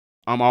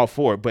 I'm all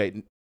for it.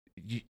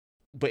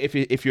 But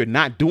if you're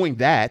not doing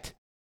that,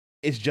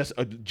 it's just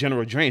a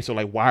general drain. So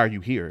like, why are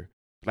you here?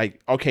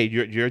 Like, okay,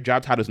 your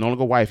job title is no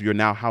longer wife. You're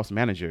now house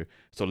manager.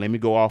 So let me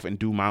go off and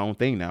do my own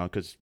thing now,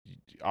 because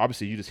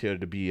obviously you just here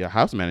to be a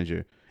house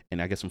manager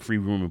and I get some free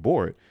room and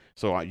board.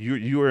 So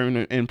you are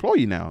an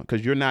employee now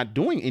because you're not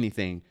doing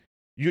anything.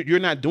 You're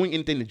not doing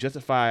anything to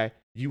justify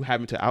you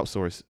having to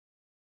outsource.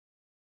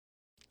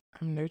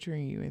 I'm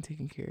nurturing you and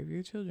taking care of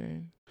your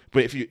children.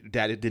 But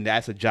then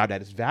that's a job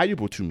that is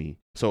valuable to me.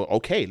 So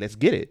okay, let's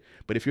get it.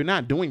 But if you're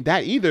not doing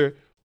that either,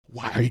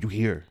 why are you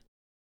here?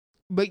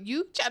 But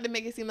you tried to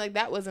make it seem like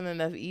that wasn't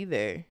enough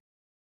either.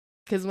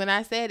 Because when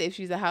I said if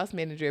she's a house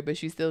manager, but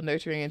she's still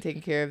nurturing and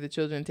taking care of the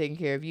children, taking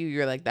care of you,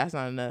 you're like, that's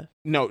not enough.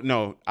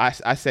 No. I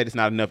said it's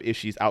not enough if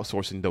she's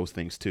outsourcing those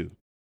things too.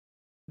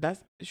 But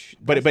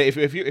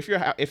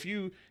if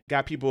you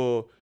got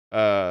people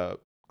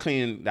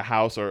cleaning the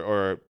house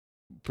or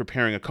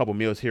preparing a couple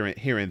meals here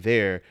and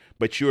there,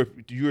 but you're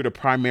the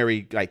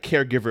primary like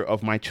caregiver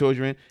of my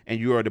children, and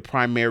you are the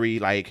primary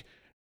like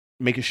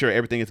making sure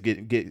everything is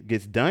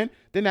gets done,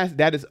 then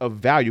that is of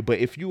value. But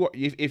if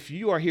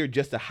you are here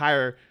just to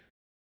hire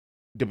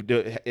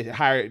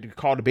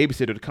call the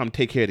babysitter to come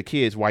take care of the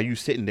kids while you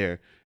sitting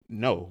there,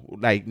 no,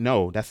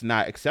 that's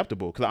not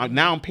acceptable. Because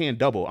now I'm paying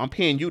double. I'm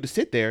paying you to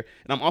sit there,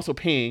 and I'm also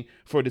paying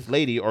for this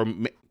lady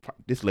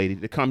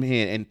to come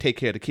in and take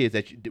care of the kids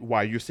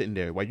while you're sitting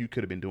there, while you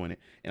could have been doing it,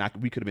 and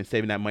we could have been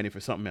saving that money for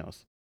something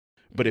else.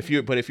 But if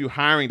you're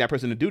hiring that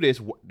person to do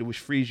this, which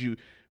frees you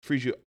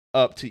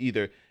up to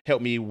either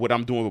help me what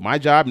I'm doing with my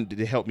job and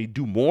to help me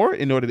do more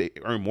in order to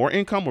earn more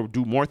income or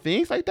do more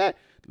things like that,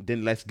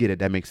 then let's get it.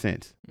 That makes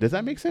sense. Does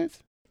that make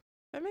sense?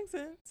 That makes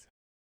sense.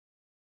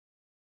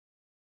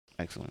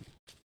 Excellent.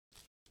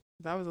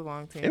 That was a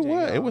long tangent.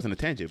 It wasn't a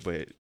tangent,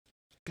 but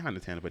kind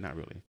of tangent, but not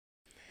really.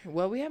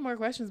 Well, we have more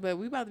questions, but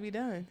we about to be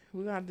done.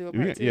 We're gonna have to do a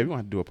part 2. Yeah, we're gonna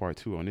have to do a part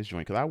 2 on this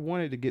joint because I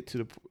wanted to get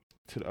to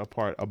the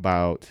part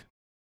about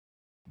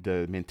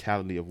the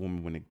mentality of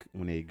women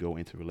when they go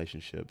into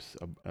relationships,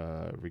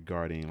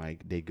 regarding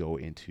like they go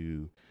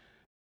into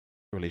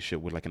a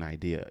relationship with like an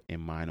idea in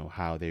mind of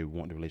how they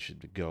want the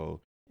relationship to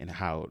go and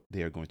how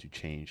they are going to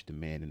change the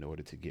man in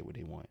order to get what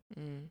they want.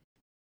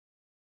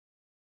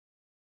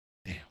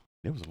 Damn,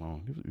 it was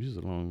just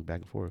a long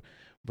back and forth,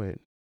 but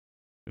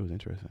it was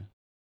interesting.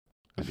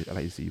 I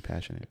like to see you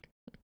passionate.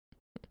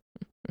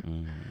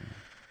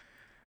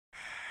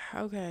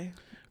 Okay,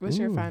 what's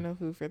your final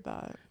food for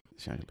thought?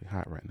 Sounds really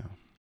hot right now.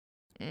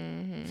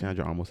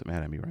 Sandra almost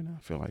mad at me right now.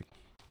 I feel like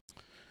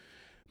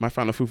my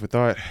final food for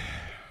thought,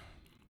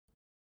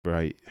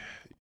 right?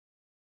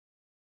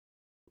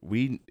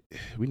 We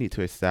need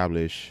to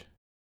establish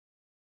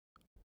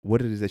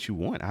what it is that you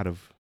want out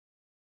of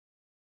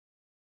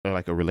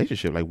like a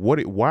relationship. Like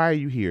why are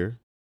you here?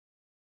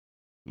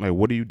 Like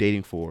what are you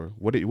dating for?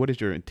 What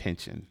is your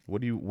intention? What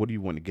do you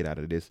want to get out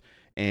of this?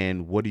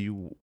 And what do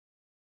you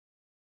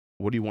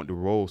want the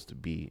roles to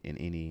be in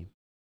any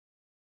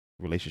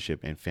relationship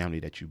and family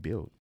that you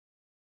build?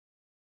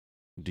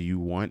 Do you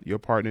want your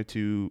partner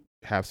to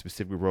have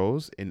specific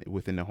roles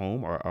within the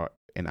home or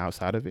and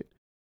outside of it?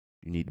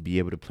 You need to be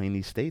able to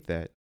plainly state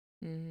that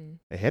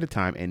ahead of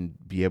time and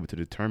be able to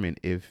determine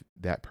if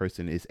that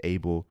person is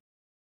able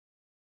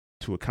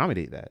to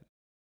accommodate that.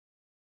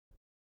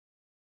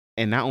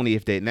 And not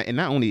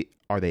only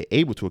are they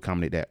able to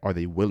accommodate that, are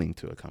they willing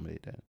to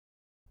accommodate that?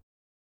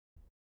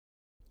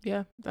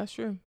 Yeah, that's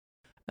true.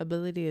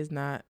 Ability is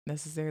not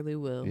necessarily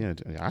will. Yeah,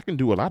 I can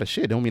do a lot of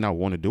shit. Don't mean I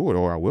want to do it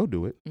or I will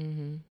do it.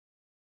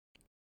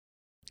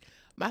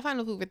 My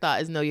final food for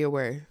thought is know your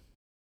worth.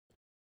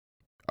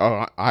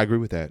 Oh, I agree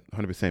with that.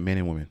 100% men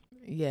and women.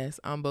 Yes,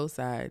 on both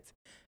sides.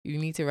 You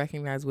need to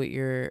recognize what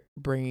you're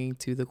bringing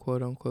to the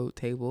quote unquote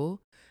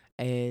table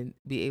and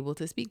be able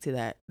to speak to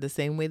that. The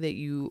same way that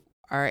you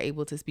are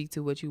able to speak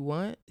to what you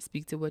want,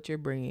 speak to what you're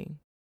bringing.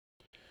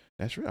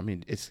 That's right. I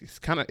mean, it's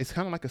kind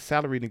of like a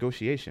salary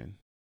negotiation.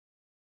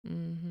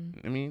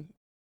 I mean,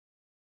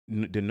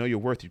 to know your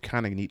worth, you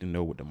kind of need to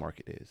know what the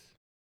market is.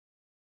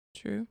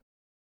 True.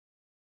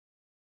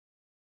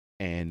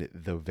 And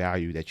the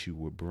value that you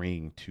would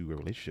bring to a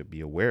relationship,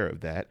 be aware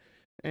of that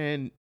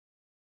and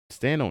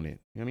stand on it.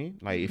 You know what I mean?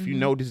 Like if you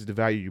know this is the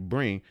value you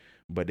bring,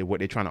 but what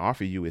they're trying to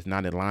offer you is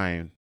not in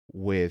line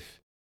with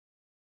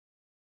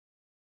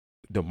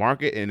the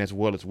market and as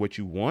well as what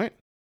you want,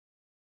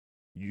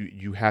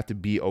 you have to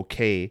be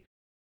okay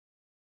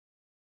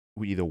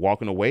we either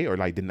walking away or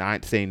like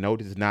denying, saying no,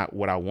 this is not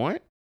what I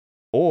want,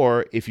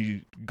 or if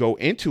you go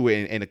into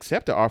it and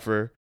accept the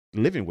offer,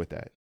 living with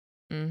that.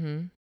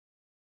 Mm-hmm.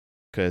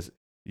 Because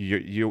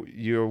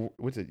your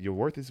what's it? Your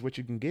worth is what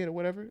you can get, or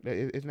whatever.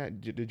 Isn't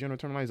that the general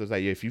terminology? So it's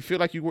like if you feel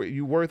like you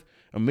worth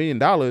 $1 million,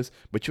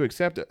 but you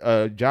accept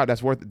a job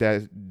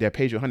that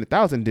pays you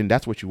 100,000, then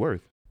that's what you're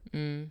worth.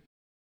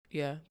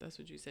 Yeah, that's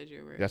what you said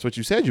you were. That's what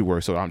you said you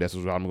were. So that's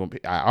what I'm going to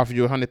pay. I offered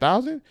you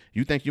 100,000.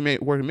 You think you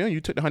made worth $1 million?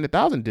 You took the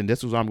 100,000. Then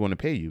this is what I'm going to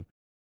pay you.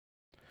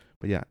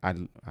 But yeah, I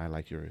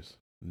like yours.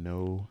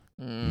 Know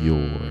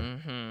your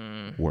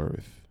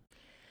worth.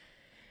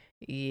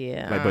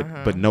 Yeah.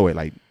 Like, but know it.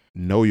 Like,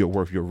 know your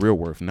worth, your real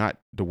worth, not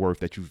the worth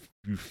that you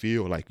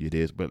feel like it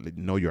is, but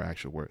know your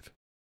actual worth.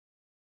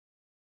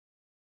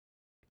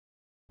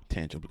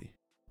 Tangibly.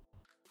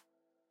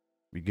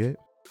 We good?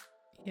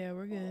 Yeah,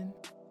 we're good.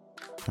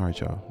 All right,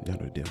 y'all. Y'all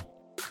know the deal.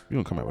 We're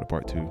going to come out with a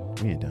part 2.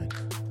 We ain't done.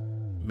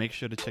 Make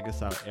sure to check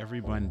us out every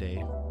Monday,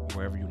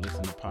 wherever you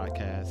listen to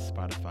podcasts,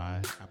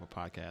 Spotify, Apple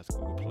Podcasts,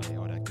 Google Play,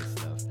 all that good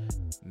stuff.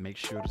 Make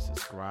sure to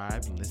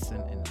subscribe,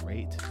 listen, and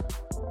rate.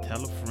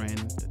 Tell a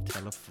friend to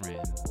tell a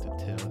friend to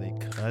tell their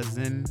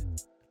cousin,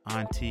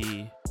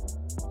 auntie,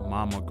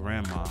 mama,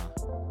 grandma,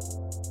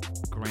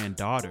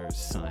 granddaughter's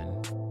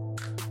son.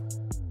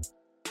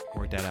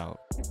 Work that out.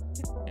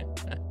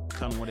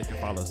 Tell them where they can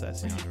follow us at,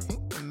 Sandra.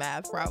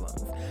 Math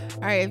problems.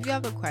 All right, if you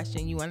have a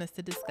question you want us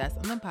to discuss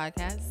on the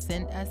podcast,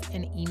 send us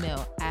an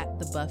email at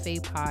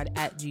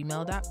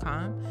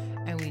thebuffetpod@gmail.com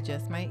and we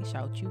just might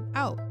shout you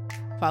out.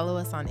 Follow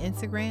us on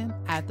Instagram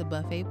at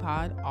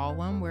thebuffetpod, all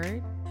one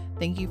word.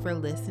 Thank you for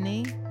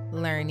listening,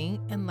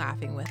 learning, and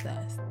laughing with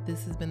us.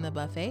 This has been The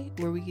Buffet,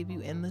 where we give you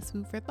endless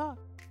food for thought.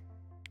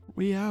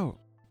 We out.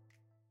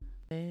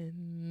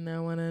 And I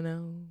wanna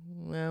know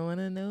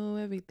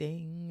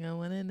everything. I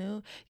wanna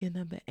know your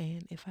number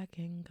and if I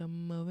can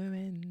come over,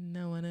 and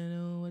I wanna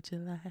know what you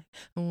like.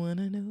 I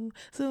wanna know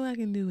so I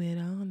can do it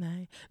all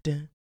night.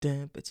 Dun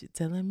dun, but you're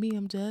telling me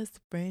I'm just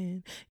a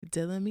friend. You're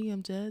telling me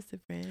I'm just a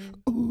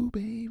friend. Ooh,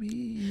 baby.